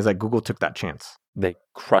fascinating is that Google took that chance. They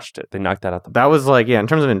crushed it. They knocked that out the That was like, yeah, in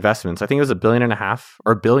terms of investments, I think it was $1.5 billion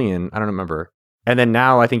or $1 billion. I don't remember. And then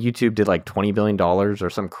now I think YouTube did like $20 billion or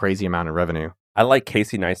some crazy amount of revenue. I like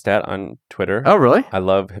Casey Neistat on Twitter. Oh, really? I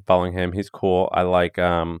love following him. He's cool. I like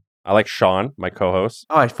Sean, my co-host.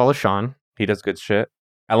 Oh, I follow Sean. He does good shit.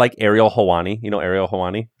 I like Ariel Helwani. You know Ariel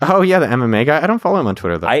Helwani? Oh, yeah, the MMA guy. I don't follow him on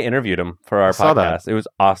Twitter, though. I interviewed him for our podcast. It was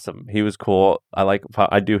awesome. He was cool.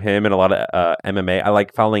 I do him and a lot of MMA. I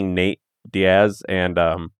like following Nate Diaz and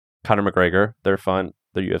Conor McGregor. They're fun.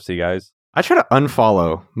 They're UFC guys. I try to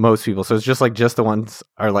unfollow most people, so it's just the ones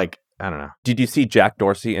are like, I don't know. Did you see Jack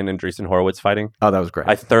Dorsey and Andreessen Horowitz fighting? Oh, that was great.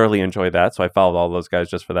 I thoroughly enjoyed that, so I followed all those guys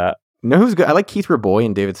just for that. You know who's good? I like Keith Raboy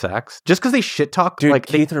and David Sachs. Just because they shit talk. Dude,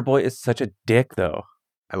 Keith Raboy is such a dick, though.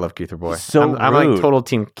 I love Keith Raboy. I'm like total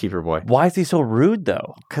team Keith Raboy. Why is he so rude,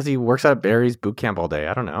 though? Because he works at Barry's boot camp all day.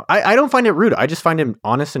 I don't know. I don't find it rude. I just find him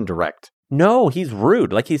honest and direct. No, he's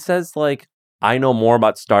rude. Like he says, like, I know more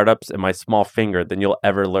about startups in my small finger than you'll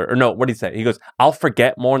ever learn. Or no, what did he say? He goes, I'll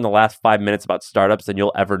forget more in the last 5 minutes about startups than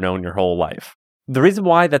you'll ever know in your whole life. The reason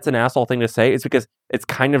why that's an asshole thing to say is because it's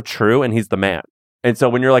kind of true and he's the man. And so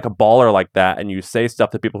when you're like a baller like that and you say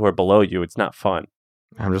stuff to people who are below you, it's not fun.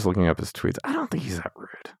 I'm just looking up his tweets. I don't think he's that rude.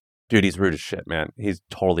 Dude, he's rude as shit, man. He's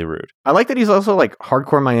totally rude. I like that he's also like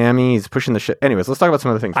hardcore Miami. He's pushing the shit. Anyways, let's talk about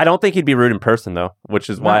some other things. I don't think he'd be rude in person, though, which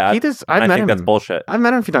is why I think that's bullshit. I've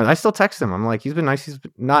met him a few times. I still text him. I'm like, he's been nice. He's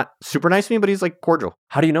not super nice to me, but he's like cordial.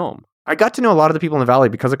 How do you know him? I got to know a lot of the people in the Valley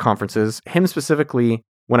because of conferences. Him specifically,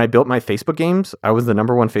 when I built my Facebook games, I was the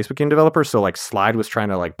number one Facebook game developer. So like Slide was trying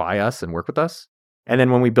to like buy us and work with us. And then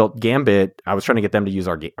when we built Gambit, I was trying to get them to use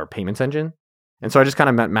our payments engine. And so I just kind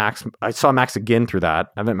of met Max. I saw Max again through that.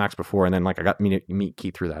 I met Max before, and then like I got to meet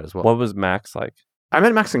Keith through that as well. What was Max like? I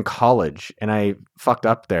met Max in college, and I fucked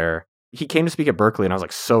up there. He came to speak at Berkeley, and I was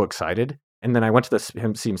like so excited. And then I went to see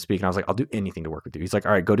him speak, and I was like, I'll do anything to work with you. He's like,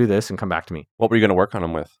 all right, go do this and come back to me. What were you going to work on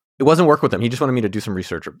him with? It wasn't work with him. He just wanted me to do some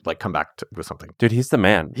research or like come back with something. Dude, he's the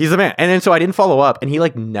man. He's the man. And then so I didn't follow up, and he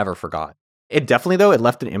like never forgot. It definitely, though, it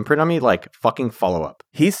left an imprint on me, like, fucking follow up.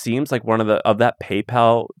 He seems like one of that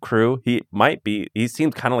PayPal crew. He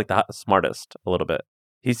seems kind of like the smartest a little bit.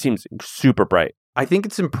 He seems super bright. I think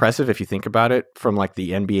it's impressive if you think about it from, like,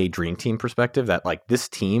 the NBA Dream Team perspective that, like, this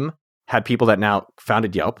team had people that now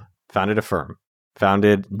founded Yelp, founded Affirm,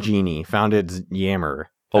 founded Genie, founded Yammer,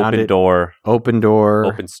 Open founded Door, Open Door,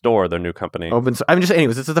 Open Store, their new company. I'm just,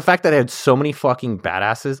 anyways, it's the fact that I had so many fucking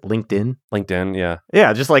badasses. LinkedIn, yeah.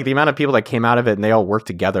 Yeah, just like the amount of people that came out of it and they all work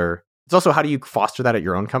together. It's also, how do you foster that at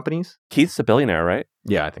your own companies? Keith's a billionaire, right?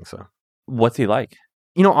 Yeah, I think so. What's he like?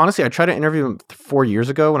 You know, honestly, I tried to interview him 4 years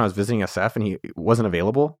ago when I was visiting SF and he wasn't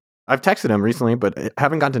available. I've texted him recently, but I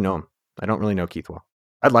haven't gotten to know him. I don't really know Keith well.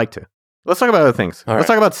 I'd like to. Let's talk about other things. All Let's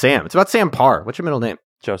right. talk about Sam. It's about Sam Parr. What's your middle name?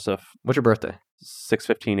 Joseph, What's your birthday?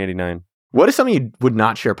 6/15/89. What is something you would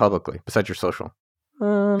not share publicly besides your social?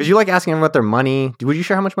 Because you like asking everyone about their money. Would you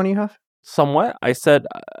share how much money you have? Somewhat. I said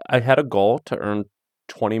I had a goal to earn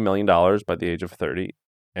 $20 million by the age of 30,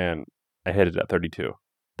 and I hit it at 32.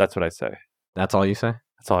 That's what I say. That's all you say?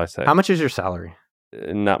 That's all I say. How much is your salary?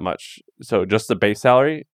 Not much. So just the base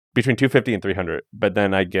salary, between 250 and 300, but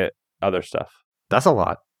then I get other stuff. That's a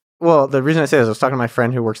lot. Well, the reason I say this, I was talking to my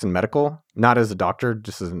friend who works in medical, not as a doctor,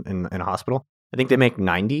 just as in a hospital. I think they make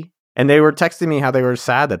 90. And they were texting me how they were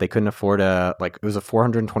sad that they couldn't afford it was a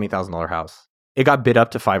 $420,000 house. It got bid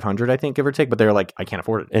up to 500, I think, give or take, but they were like, I can't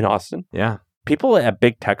afford it. In Austin, Yeah. people at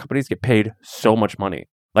big tech companies get paid so much money.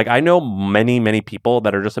 Like, I know many, many people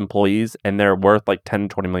that are just employees and they're worth like $10,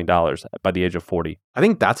 $20 million by the age of 40. I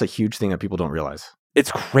think that's a huge thing that people don't realize.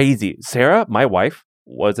 It's crazy. Sarah, my wife,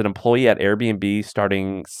 was an employee at Airbnb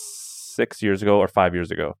starting 6 years ago or 5 years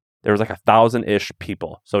ago. There was like 1,000-ish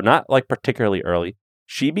people. So not like particularly early.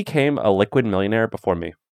 She became a liquid millionaire before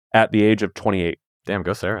me at the age of 28. Damn,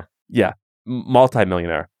 go Sarah. Yeah.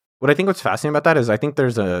 Multi-millionaire. What I think what's fascinating about that is I think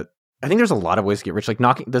there's a lot of ways to get rich. Like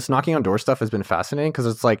knocking on door stuff has been fascinating because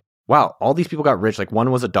it's like, wow, all these people got rich. Like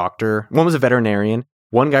one was a doctor, one was a veterinarian,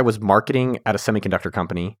 one guy was marketing at a semiconductor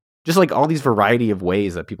company. Just like all these variety of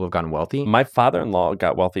ways that people have gotten wealthy. My father-in-law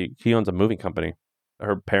got wealthy. He owns a moving company.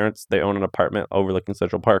 Her parents, they own an apartment overlooking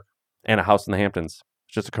Central Park and a house in the Hamptons.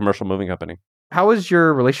 It's just a commercial moving company. How has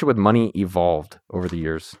your relationship with money evolved over the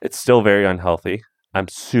years? It's still very unhealthy. I'm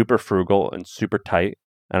super frugal and super tight,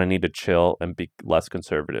 and I need to chill and be less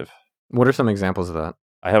conservative. What are some examples of that?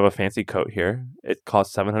 I have a fancy coat here. It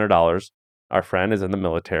costs $700. Our friend is in the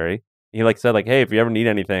military. He said, hey, if you ever need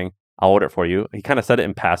anything, I'll order it for you. He kind of said it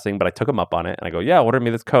in passing, but I took him up on it. And I go, yeah, order me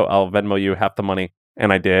this coat. I'll Venmo you half the money.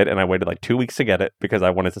 And I did. And I waited 2 weeks to get it because I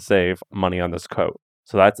wanted to save money on this coat.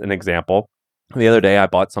 So that's an example. The other day, I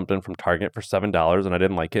bought something from Target for $7 and I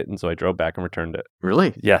didn't like it. And so I drove back and returned it.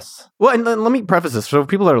 Really? Yes. Well, and let me preface this. So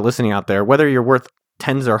people that are listening out there, whether you're worth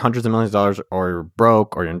tens or hundreds of millions of dollars or you're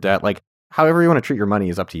broke or you're in debt, however you want to treat your money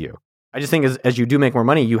is up to you. I just think as you do make more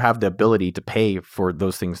money, you have the ability to pay for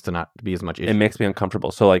those things to not be as much issue. It makes me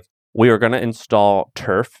uncomfortable. So we were going to install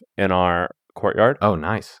turf in our courtyard. Oh,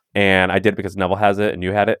 nice. And I did because Neville has it and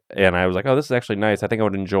you had it. And I was like, oh, this is actually nice. I think I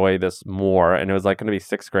would enjoy this more. And it was going to be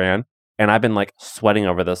 $6,000. And I've been sweating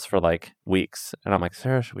over this for weeks. And I'm like,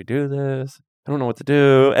 Sarah, should we do this? I don't know what to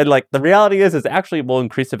do. And the reality is actually will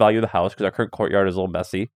increase the value of the house because our current courtyard is a little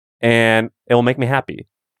messy and it will make me happy.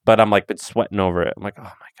 But I'm been sweating over it. I'm like, oh my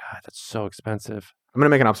God, that's so expensive. I'm going to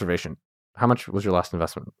make an observation. How much was your last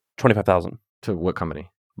investment? $25,000. To what company?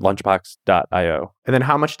 Lunchbox.io. And then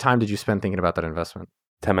how much time did you spend thinking about that investment?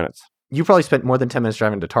 10 minutes. You probably spent more than 10 minutes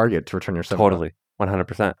driving to Target to return your $7. Totally.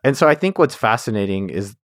 100%. And so I think what's fascinating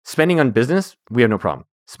is spending on business, we have no problem.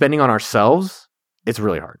 Spending on ourselves, it's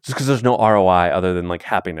really hard. Just because there's no ROI other than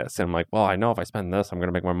happiness. And I'm like, well, I know if I spend this, I'm going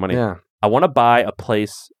to make more money. Yeah. I want to buy a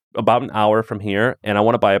place about an hour from here, and I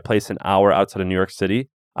want to buy a place an hour outside of New York City.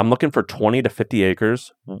 I'm looking for 20 to 50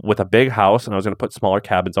 acres with a big house, and I was going to put smaller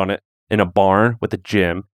cabins on it in a barn with a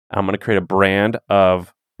gym. I'm going to create a brand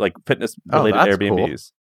of fitness-related Airbnbs.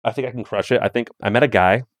 Cool. I think I can crush it. I met a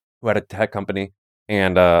guy who had a tech company,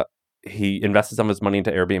 and he invested some of his money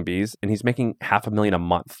into Airbnbs, and he's making $500,000 a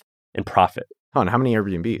month in profit. Oh, and how many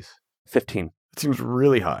Airbnbs? 15. It seems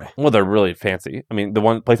really high. Well, they're really fancy. I mean, the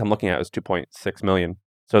one place I'm looking at is $2.6 million.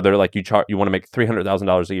 So they're you want to make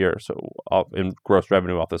 $300,000 a year in gross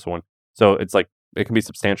revenue off this one. So it's it can be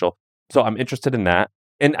substantial. So I'm interested in that.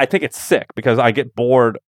 And I think it's sick because I get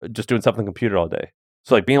bored just doing stuff on the computer all day.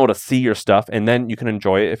 So being able to see your stuff and then you can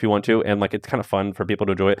enjoy it if you want to. And it's kind of fun for people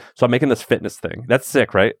to enjoy it. So I'm making this fitness thing. That's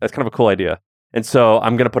sick, right? That's kind of a cool idea. And so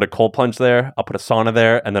I'm going to put a cold plunge there. I'll put a sauna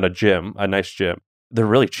there and then a nice gym. They're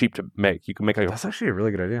really cheap to make. You can make That's actually a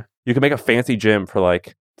really good idea. You can make a fancy gym for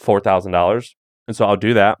 $4,000. And so I'll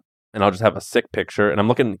do that and I'll just have a sick picture. And I'm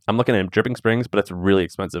looking at Dripping Springs, but it's really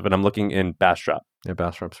expensive. And I'm looking in Bastrop. Yeah,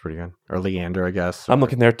 Bastrop's pretty good. Or Leander, I guess. I'm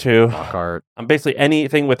looking there too. Lockhart. I'm basically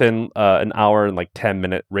anything within an hour and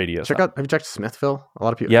 10-minute radius. Have you checked Smithville? A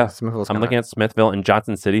lot of people. Yeah. Smithville's I'm looking at Smithville and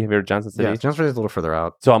Johnson City. Have you heard of Johnson City? Yeah, Johnson City is a little further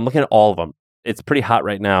out. So I'm looking at all of them. It's pretty hot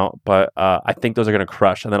right now, but I think those are going to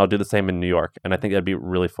crush. And then I'll do the same in New York. And I think that'd be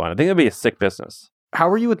really fun. I think it'd be a sick business. How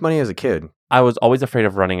were you with money as a kid? I was always afraid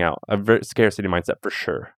of running out. A very scarcity mindset for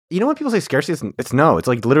sure. You know when people say scarcity, it's no. It's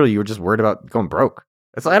like literally you were just worried about going broke.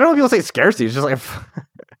 It's like, I don't know if people say scarcity. It's just like,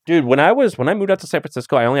 Dude, when I moved out to San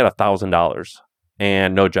Francisco, I only had $1,000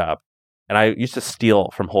 and no job. And I used to steal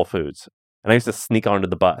from Whole Foods. And I used to sneak onto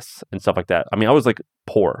the bus and stuff like that. I mean, I was like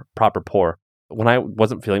poor, proper poor. When I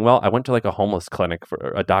wasn't feeling well, I went to like a homeless clinic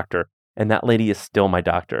for a doctor. And that lady is still my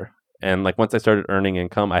doctor. And like once I started earning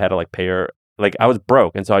income, I had to like pay her. Like I was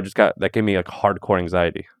broke. And so that gave me like hardcore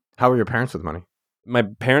anxiety. How were your parents with money? My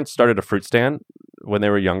parents started a fruit stand when they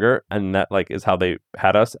were younger. And that like is how they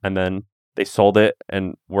had us. And then they sold it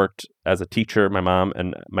and worked as a teacher. My mom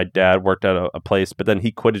and my dad worked at a place. But then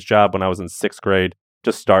he quit his job when I was in 6th grade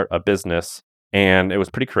to start a business. And it was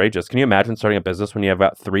pretty courageous. Can you imagine starting a business when you have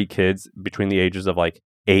about 3 kids between the ages of like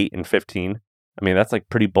 8 and 15? I mean, that's like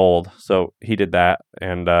pretty bold. So he did that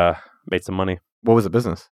and made some money. What was the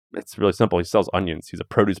business? It's really simple. He sells onions. He's a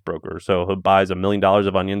produce broker. So he buys $1 million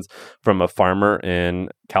of onions from a farmer in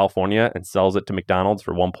California and sells it to McDonald's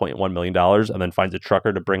for $1.1 million and then finds a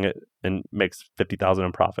trucker to bring it and makes $50,000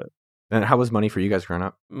 in profit. And how was money for you guys growing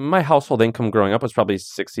up? My household income growing up was probably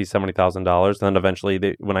 $60,000, $70,000. And then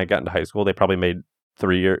eventually, when I got into high school, they probably made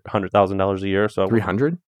 $300,000 a year. So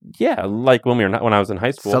 300? Yeah, like when I was in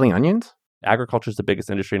high school. Selling onions? Agriculture is the biggest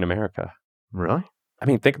industry in America. Really? I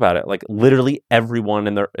mean, think about it. Like literally everyone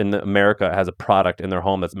in America has a product in their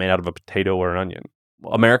home that's made out of a potato or an onion.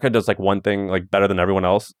 America does like one thing like better than everyone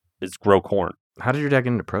else is grow corn. How did your dad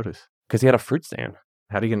get into produce? Because he had a fruit stand.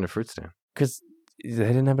 How did he get into a fruit stand? Because they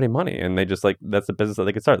didn't have any money and they just like, that's the business that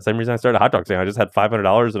they could start. Same reason I started a hot dog stand. I just had $500 and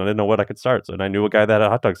I didn't know what I could start. So and I knew a guy that had a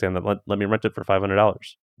hot dog stand that let me rent it for $500.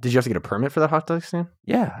 Did you have to get a permit for that hot dog stand?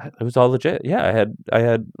 Yeah, it was all legit. Yeah, I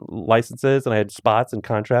had licenses and I had spots and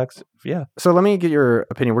contracts. Yeah. So let me get your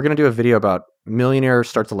opinion. We're going to do a video about millionaire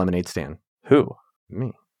starts a lemonade stand. Who?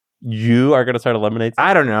 Me. You are going to start a lemonade stand?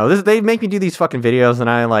 I don't know. They make me do these fucking videos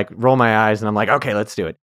and I like roll my eyes and I'm like, okay, let's do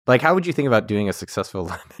it. Like, how would you think about doing a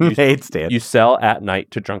successful lemonade stand? You sell at night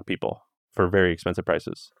to drunk people for very expensive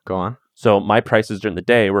prices. Go on. So my prices during the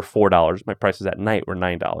day were $4. My prices at night were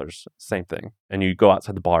 $9. Same thing. And you go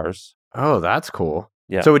outside the bars. Oh, that's cool.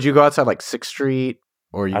 Yeah. So would you go outside like 6th Street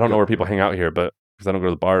or I don't know where people hang out here, but because I don't go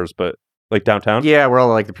to the bars, but like downtown. Yeah, where all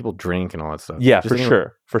like the people drink and all that stuff. Yeah,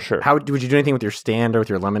 for sure. How would you do anything with your stand or with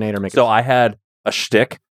your lemonade or make? So I had a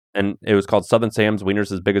shtick. And it was called Southern Sam's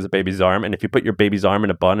Wieners as Big as a Baby's Arm. And if you put your baby's arm in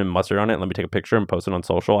a bun and mustard on it, let me take a picture and post it on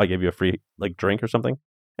social, I gave you a free like drink or something.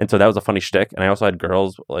 And so that was a funny shtick. And I also had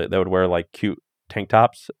girls that would wear like cute tank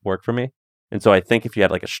tops work for me. And so I think if you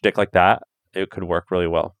had like a shtick like that, it could work really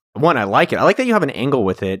well. One, I like it. I like that you have an angle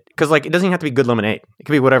with it because like it doesn't even have to be good lemonade. It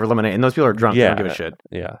could be whatever lemonade. And those people are drunk. Yeah, They don't give a shit.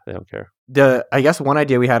 Yeah, they don't care. I guess one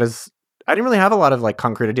idea we had is I didn't really have a lot of like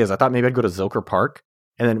concrete ideas. I thought maybe I'd go to Zilker Park.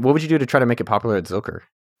 And then what would you do to try to make it popular at Zilker?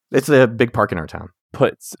 It's the big park in our town.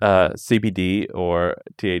 Put CBD or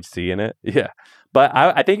THC in it. Yeah. But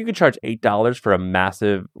I think you could charge $8 for a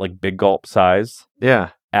massive, like big gulp size. Yeah.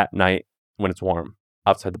 At night when it's warm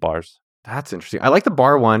outside the bars. That's interesting. I like the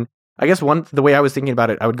bar one. I guess the way I was thinking about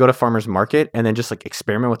it, I would go to farmer's market and then just like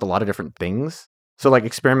experiment with a lot of different things. So like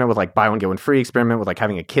experiment with like buy one, get one free, experiment with like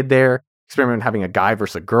having a kid there, experiment with having a guy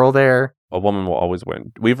versus a girl there. A woman will always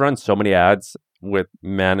win. We've run so many ads with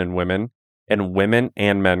men and women. And women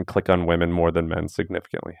and men click on women more than men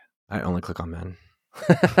significantly. I only click on men.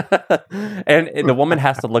 and the woman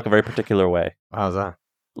has to look a very particular way. How's that?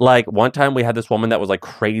 Like one time we had this woman that was like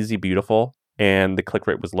crazy beautiful and the click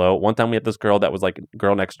rate was low. One time we had this girl that was like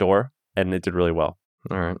girl next door and it did really well.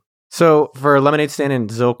 All right. So for a lemonade stand in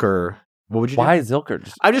Zilker, what would you do? Why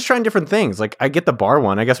Zilker? I'm just trying different things. Like I get the bar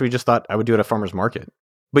one. I guess we just thought I would do it at farmer's market.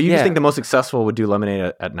 But you just think the most successful would do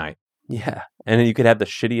lemonade at night. Yeah. And then you could have the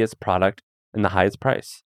shittiest product and the highest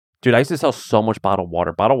price. Dude, I used to sell so much bottled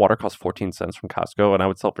water. Bottled water cost 14 cents from Costco, and I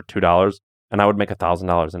would sell it for $2, and I would make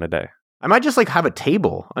 $1,000 in a day. I might just like have a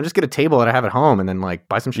table. I'll just get a table that I have at home, and then like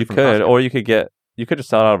buy some shit from Costco. Or you could just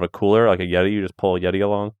sell it out of a cooler, like a Yeti. You just pull a Yeti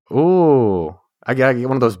along. Ooh, I gotta get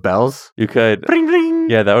one of those bells. You could. Ring, ring.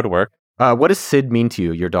 Yeah, that would work. What does Sid mean to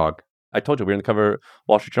you, your dog? I told you we were going to cover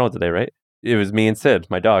Wall Street Journal today, right? It was me and Sid,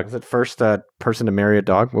 my dog. Was it first person to marry a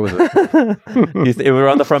dog? What was it? We were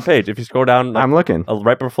on the front page. If you scroll down, I'm looking.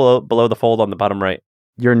 Right below the fold on the bottom right.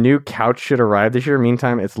 Your new couch should arrive this year.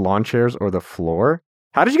 Meantime, it's lawn chairs or the floor.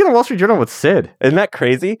 How did you get on Wall Street Journal with Sid? Isn't that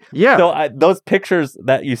crazy? Yeah. So those pictures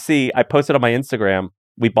that you see, I posted on my Instagram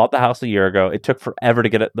We bought the house a year ago. It took forever to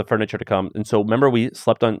get the furniture to come. And so remember we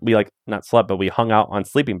not slept, but we hung out on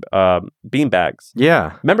sleeping bean bags.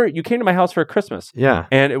 Yeah. Remember you came to my house for Christmas. Yeah.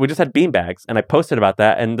 And we just had bean bags. And I posted about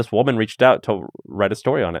that. And this woman reached out to write a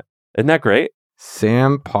story on it. Isn't that great?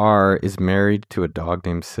 Sam Parr is married to a dog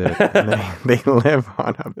named Sid. they live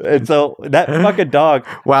on a... And so that fucking dog...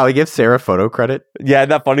 Wow, he gives Sarah photo credit? Yeah, isn't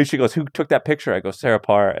that funny? She goes, who took that picture? I go, Sarah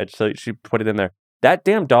Parr. And so she put it in there. That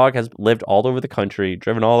damn dog has lived all over the country,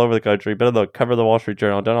 driven all over the country, been on the cover of the Wall Street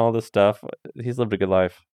Journal, done all this stuff. He's lived a good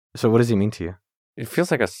life. So what does he mean to you? It feels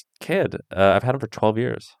like a kid. I've had him for 12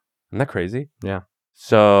 years. Isn't that crazy? Yeah.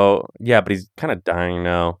 So, yeah, but he's kind of dying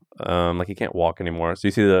now. Like he can't walk anymore. So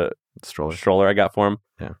you see the stroller I got for him?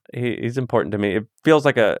 Yeah. He's important to me. It feels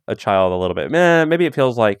like a child a little bit. Maybe it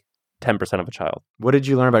feels like 10% of a child. What did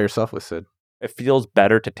you learn about yourself with Sid? It feels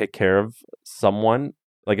better to take care of someone.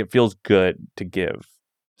 Like it feels good to give.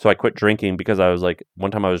 So I quit drinking because I was like, one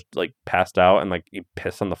time I was like passed out and like he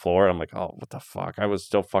pissed on the floor. And I'm like, oh, what the fuck? I was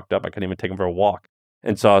still fucked up. I couldn't even take him for a walk.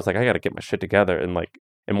 And so I was like, I got to get my shit together. And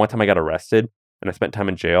one time I got arrested and I spent time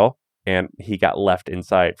in jail and he got left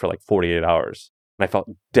inside for like 48 hours. And I felt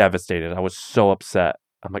devastated. I was so upset.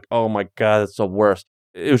 I'm like, oh my God, that's the worst.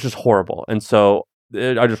 It was just horrible. And so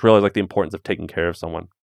I just realized like the importance of taking care of someone.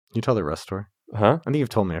 You tell the rest story? Huh? I think you've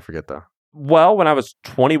told me. I forget though. Well, when I was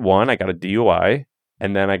 21, I got a DUI.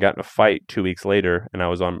 And then I got in a fight 2 weeks later and I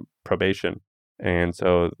was on probation. And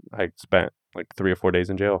so I spent like 3 or 4 days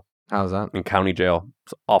in jail. How was that? In county jail.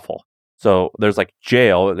 It's awful. So there's like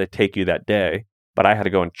jail, they take you that day, but I had to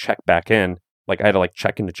go and check back in. Like I had to like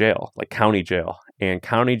check into jail, like county jail. And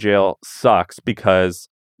county jail sucks because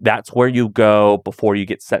that's where you go before you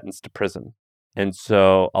get sentenced to prison. And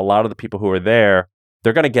so a lot of the people who are there,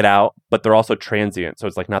 they're going to get out, but they're also transient. So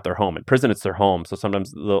it's like not their home. In prison, it's their home. So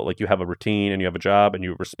sometimes like you have a routine and you have a job and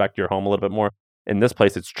you respect your home a little bit more. In this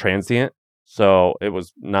place, it's transient. So it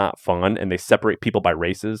was not fun. And they separate people by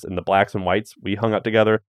races. And the blacks and whites, we hung out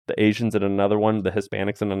together. The Asians in another one, the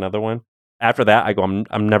Hispanics in another one. After that, I go,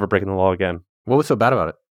 I'm never breaking the law again. What was so bad about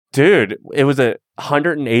it? Dude, it was a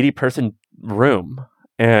 180-person room.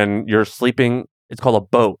 And you're sleeping... It's called a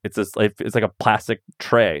boat. It's like a plastic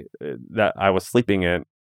tray that I was sleeping in.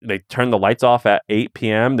 They turn the lights off at 8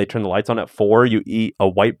 p.m. They turn the lights on at 4. You eat a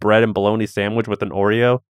white bread and bologna sandwich with an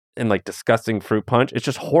Oreo and like disgusting fruit punch. It's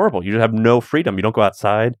just horrible. You just have no freedom. You don't go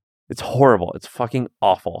outside. It's horrible. It's fucking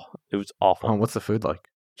awful. It was awful. What's the food like?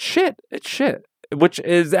 Shit. It's shit. Which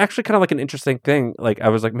is actually kind of like an interesting thing. Like I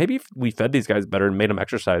was like, maybe if we fed these guys better and made them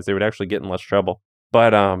exercise, they would actually get in less trouble.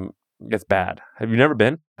 But it's bad. Have you never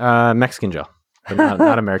been? Mexican jail. But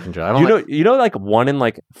not American jail. You know, like 1 in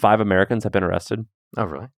like 5 Americans have been arrested. Oh,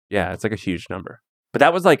 really? Yeah, it's like a huge number. But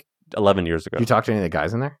that was like 11 years ago. Did you talk to any of the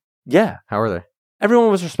guys in there? Yeah. How were they? Everyone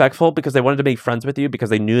was respectful because they wanted to make friends with you because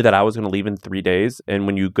they knew that I was going to leave in 3 days. And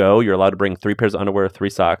when you go, you're allowed to bring 3 pairs of underwear, 3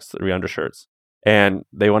 socks, 3 undershirts. And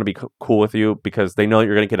they want to be cool with you because they know that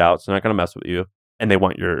you're going to get out, so they're not going to mess with you. And they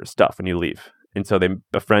want your stuff when you leave. And so they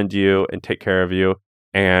befriend you and take care of you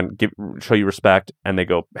and show you respect. And they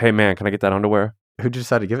go, hey, man, can I get that underwear? Who'd you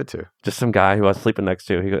decide to give it to? Just some guy who I was sleeping next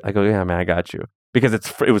to. I go, yeah, man, I got you. Because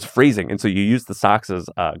it was freezing. And so you use the socks as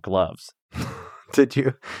gloves. Did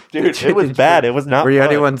you? Dude, it was bad. It was not Were you fun.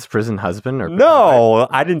 anyone's prison husband? Or No,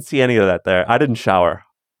 I didn't see any of that there. I didn't shower.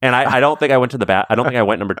 And I don't think I went to the bath. I don't think I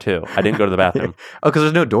went number 2. I didn't go to the bathroom. Oh, because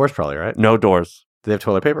there's no doors probably, right? No doors. Do they have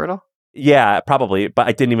toilet paper at all? Yeah, probably. But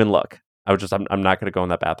I didn't even look. I was just, I'm not going to go in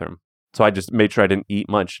that bathroom. So I just made sure I didn't eat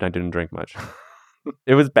much and I didn't drink much.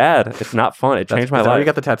 It was bad. It's not fun. It changed my life. How you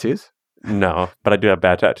got the tattoos? No, but I do have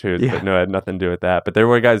bad tattoos. Yeah. But no, it had nothing to do with that. But there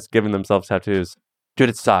were guys giving themselves tattoos. Dude,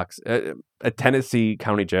 it sucks. A Tennessee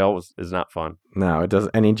county jail is not fun. No, it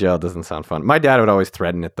doesn't. Any jail doesn't sound fun. My dad would always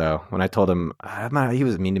threaten it though. When I told him, he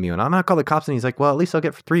was mean to me. When I'm not call the cops, and he's like, "Well, at least I'll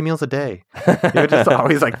get 3 meals a day." He would just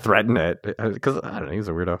always like threaten it because I don't know. He was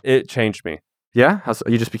a weirdo. It changed me. Yeah,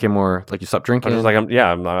 you just became more like you stopped drinking. I was like,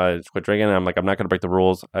 I just quit drinking. And I'm like, I'm not going to break the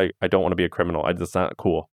rules. I don't want to be a criminal. It's not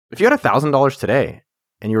cool. If you had $1,000 today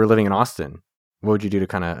and you were living in Austin, what would you do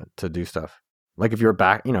to do stuff? Like if you were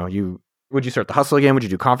back, would you start the hustle again? Would you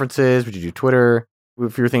do conferences? Would you do Twitter?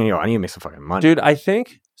 If you were thinking, I need to make some fucking money. Dude, I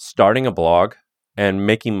think starting a blog and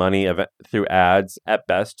making money through ads, at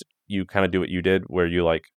best, you kind of do what you did where you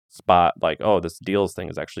like spot like, oh, this deals thing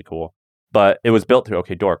is actually cool. But it was built through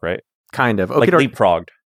OkDork, right? Kind of. Like leapfrogged.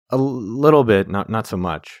 A little bit, not so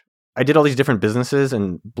much. I did all these different businesses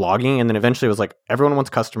and blogging, and then eventually it was like, everyone wants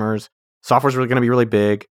customers. Software's really going to be really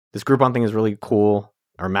big. This Groupon thing is really cool.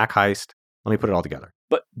 Or Mac Heist. Let me put it all together.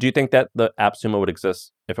 But do you think that the AppSumo would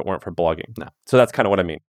exist if it weren't for blogging? No. So that's kind of what I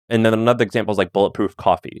mean. And then another example is like Bulletproof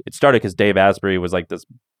Coffee. It started because Dave Asprey was like this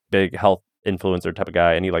big health influencer type of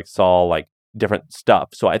guy, and he like saw like different stuff.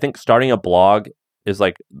 So I think starting a blog is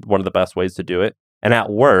like one of the best ways to do it. And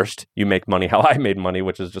at worst, you make money how I made money,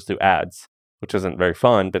 which is just through ads, which isn't very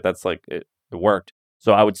fun, but that's like it worked.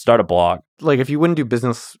 So I would start a blog. Like if you wouldn't do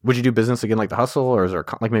business, would you do business again like The Hustle, or is there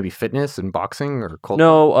like maybe fitness and boxing or culture?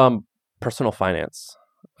 No, personal finance.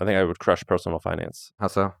 I think I would crush personal finance. How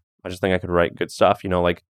so? I just think I could write good stuff.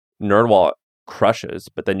 Like NerdWallet crushes,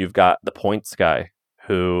 but then you've got the Points guy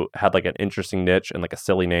who had like an interesting niche and like a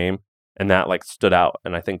silly name, and that like stood out.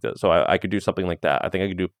 And I think that so I could do something like that. I think I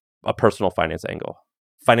could do a personal finance angle.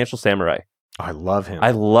 Financial Samurai. Oh, I love him.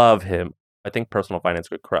 I love him. I think personal finance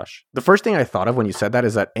could crush. The first thing I thought of when you said that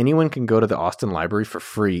is that anyone can go to the Austin Library for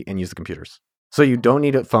free and use the computers. So you don't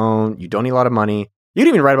need a phone. You don't need a lot of money. You can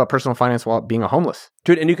even write about personal finance while being a homeless.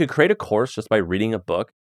 Dude, and you could create a course just by reading a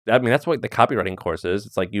book. I mean, that's what the copywriting course is.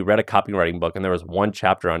 It's like you read a copywriting book and there was one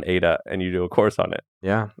chapter on ADA and you do a course on it.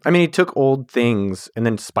 Yeah. I mean, he took old things and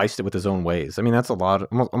then spiced it with his own ways. I mean, that's a lot,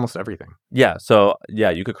 almost everything. Yeah. So, yeah,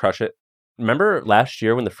 you could crush it. Remember last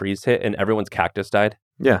year when the freeze hit and everyone's cactus died?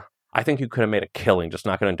 Yeah. I think you could have made a killing just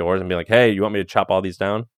knocking on doors and be like, hey, you want me to chop all these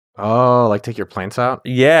down? Oh, like take your plants out?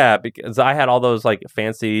 Yeah, because I had all those like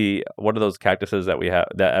fancy, what are those cactuses that we have,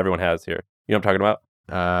 that everyone has here? You know what I'm talking about?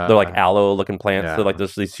 They're like aloe looking plants. Yeah. They're like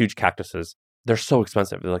these huge cactuses. They're so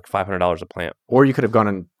expensive. They're like $500 a plant. Or you could have gone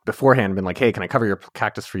in beforehand and been like, hey, can I cover your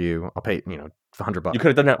cactus for you? I'll pay, $100. You could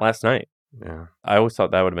have done that last night. Yeah. I always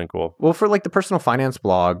thought that would have been cool. Well, for like the personal finance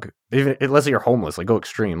blog, even let's say you're homeless, like go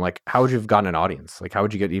extreme. Like, how would you have gotten an audience? Like, how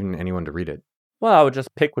would you get even anyone to read it? Well, I would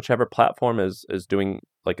just pick whichever platform is doing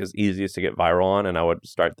like as easiest to get viral on, and I would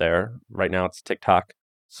start there. Right now, it's TikTok.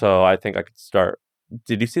 So I think I could start.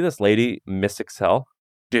 Did you see this lady, Miss Excel?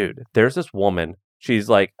 Dude, there's this woman. She's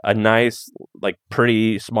like a nice, like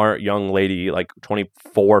pretty smart young lady, like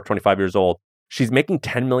 24, 25 years old. She's making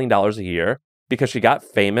 $10 million a year because she got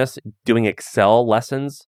famous doing Excel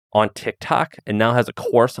lessons on TikTok and now has a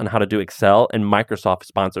course on how to do Excel, and Microsoft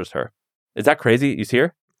sponsors her. Is that crazy? You see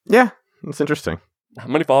her? Yeah, that's interesting. How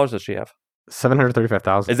many followers does she have?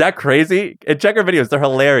 735,000. Is that crazy? And check her videos. They're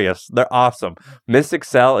hilarious. They're awesome. Miss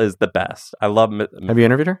Excel is the best. I love Have you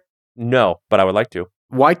interviewed her? No, but I would like to.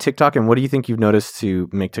 Why TikTok, and what do you think you've noticed to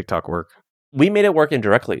make TikTok work? We made it work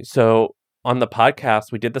indirectly. So on the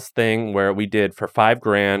podcast, we did this thing where we did for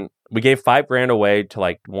 $5,000. We gave $5,000 away to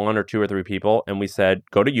like 1 or 2 or 3 people. And we said,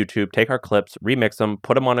 go to YouTube, take our clips, remix them,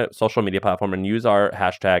 put them on a social media platform and use our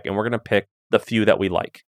hashtag. And we're going to pick the few that we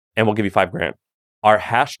like. And we'll give you $5,000. Our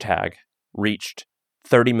hashtag reached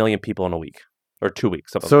 30 million people in a week or 2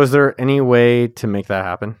 weeks. So is there any way to make that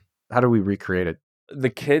happen? How do we recreate it? The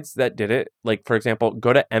kids that did it, like, for example,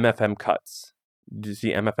 go to MFM Cuts. Do you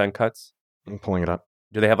see MFM Cuts? I'm pulling it up.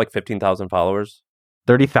 Do they have like 15,000 followers?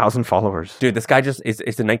 30,000 followers. Dude, this guy just is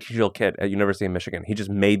a 19-year-old kid at University of Michigan. He just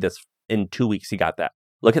made this in 2 weeks. He got that.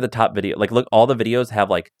 Look at the top video. Like, look, all the videos have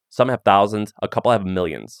like, some have thousands, a couple have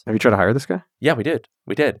millions. Have you tried to hire this guy? Yeah, we did.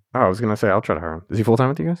 We did. Oh, I was going to say, I'll try to hire him. Is he full-time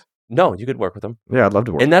with you guys? No, you could work with him. Yeah, I'd love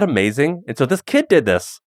to work. Isn't that amazing? And so this kid did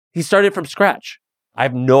this. He started from scratch. I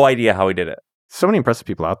have no idea how he did it. So many impressive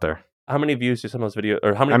people out there. How many views do some of those videos,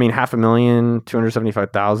 or how many? I mean, 500,000,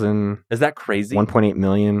 275,000. Is that crazy? 1.8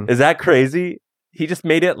 million. Is that crazy? He just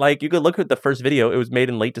made it like, you could look at the first video. It was made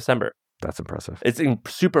in late December. That's impressive. It's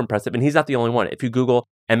super impressive. And he's not the only one. If you Google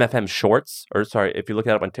MFM Shorts, or sorry, if you look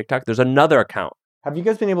that up on TikTok, there's another account. Have you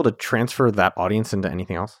guys been able to transfer that audience into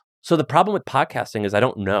anything else? So the problem with podcasting is I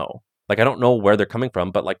don't know. Like, I don't know where they're coming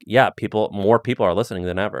from, but like, yeah, more people are listening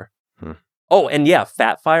than ever. Oh, and yeah,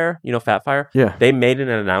 Fatfire, you know Fatfire? Yeah. They made an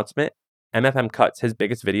announcement. MFM Cuts, his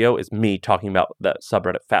biggest video is me talking about the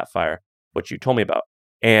subreddit Fatfire, which you told me about.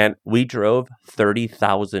 And we drove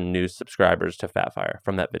 30,000 new subscribers to Fatfire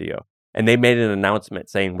from that video. And they made an announcement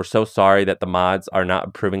saying, we're so sorry that the mods are not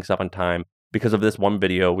approving stuff on time. Because of this one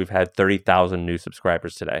video, we've had 30,000 new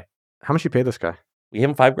subscribers today. How much you pay this guy? We gave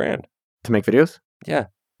him $5,000. To make videos? Yeah.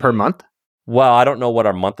 Per month? Well, I don't know what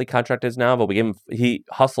our monthly contract is now, but he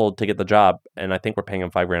hustled to get the job, and I think we're paying him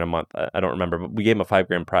 $5,000 a month. I don't remember, but we gave him a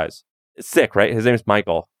 $5,000 prize. It's sick, right? His name is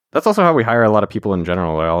Michael. That's also how we hire a lot of people in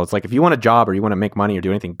general. Well, it's like, if you want a job or you want to make money or do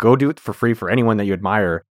anything, go do it for free for anyone that you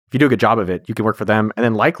admire. If you do a good job of it, you can work for them. And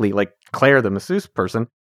then likely, like Claire, the masseuse person,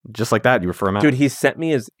 just like that, you refer him out. Dude, he sent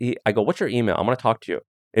me I go, what's your email? I want to talk to you.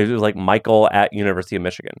 It was like Michael at University of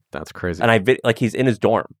Michigan. That's crazy. And like he's in his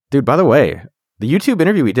dorm. Dude, by the way, the YouTube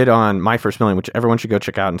interview we did on My First Million, which everyone should go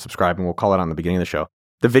check out and subscribe, and we'll call it on the beginning of the show.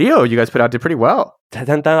 The video you guys put out did pretty well.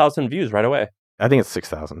 10,000 views right away. I think it's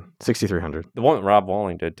 6,000, 6,300. The one with Rob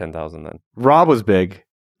Walling did 10,000 then. Rob was big.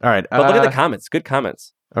 All right. But look at the comments. Good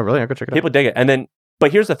comments. Oh, really? I'll go check it People dig it. And then,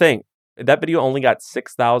 but here's the thing. That video only got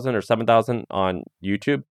 6,000 or 7,000 on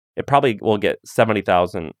YouTube. It probably will get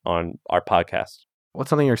 70,000 on our podcast. What's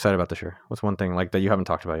something you're excited about this year? What's one thing like that you haven't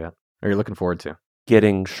talked about yet, or you're looking forward to?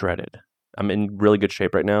 Getting shredded. I'm in really good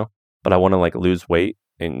shape right now, but I want to like lose weight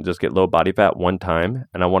and just get low body fat one time.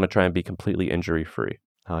 And I want to try and be completely injury free.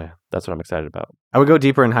 Oh yeah. That's what I'm excited about. I would go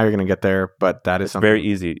deeper in how you're going to get there, but that is It's something very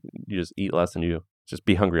easy. You just eat less and you just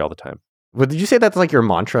be hungry all the time. Well, did you say that's like your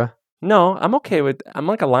mantra? No, I'm okay with, I'm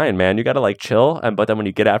like a lion, man. You got to like chill. But then when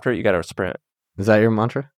you get after it, you got to sprint. Is that your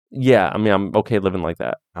mantra? Yeah. I mean, I'm okay living like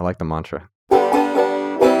that. I like the mantra.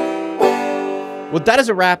 Well, that is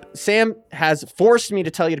a wrap. Sam has forced me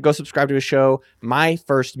to tell you to go subscribe to his show, My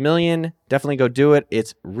First Million. Definitely go do it.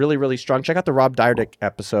 It's really, really strong. Check out the Rob Dyrdek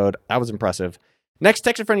episode. That was impressive. Next,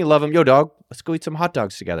 text a friend you love him. Yo, dog, let's go eat some hot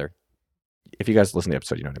dogs together. If you guys listen to the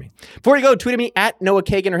episode, you know what I mean. Before you go, tweet at me at Noah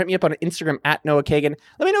Kagan or hit me up on Instagram at Noah Kagan.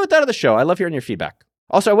 Let me know what you thought of the show. I love hearing your feedback.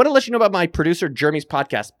 Also, I want to let you know about my producer Jeremy's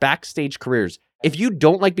podcast, Backstage Careers. If you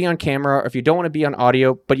don't like being on camera or if you don't want to be on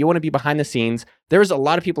audio, but you want to be behind the scenes, there's a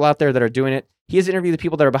lot of people out there that are doing it. He has interviewed the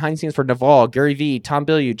people that are behind the scenes for Naval, Gary Vee, Tom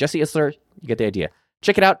Bilyeu, Jesse Isler. You get the idea.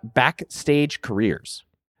 Check it out, Backstage Careers.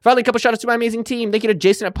 Finally, a couple shout outs to my amazing team. Thank you to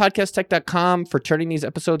Jason at podcasttech.com for turning these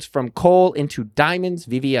episodes from coal into diamonds,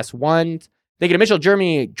 VVS1. Thank you to Mitchell,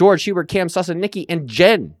 Jeremy, George, Hubert, Cam, Sussa, Nikki, and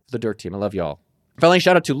Jen, the Dirt Team. I love y'all. Finally,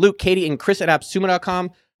 shout out to Luke, Katie, and Chris at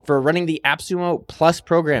AppSumo.com for running the AppSumo Plus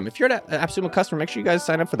program. If you're an AppSumo customer, make sure you guys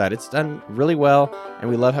sign up for that. It's done really well, and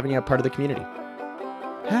we love having you a part of the community.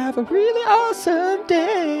 Have a really awesome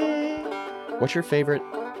day. What's your favorite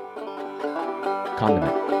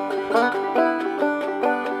condiment?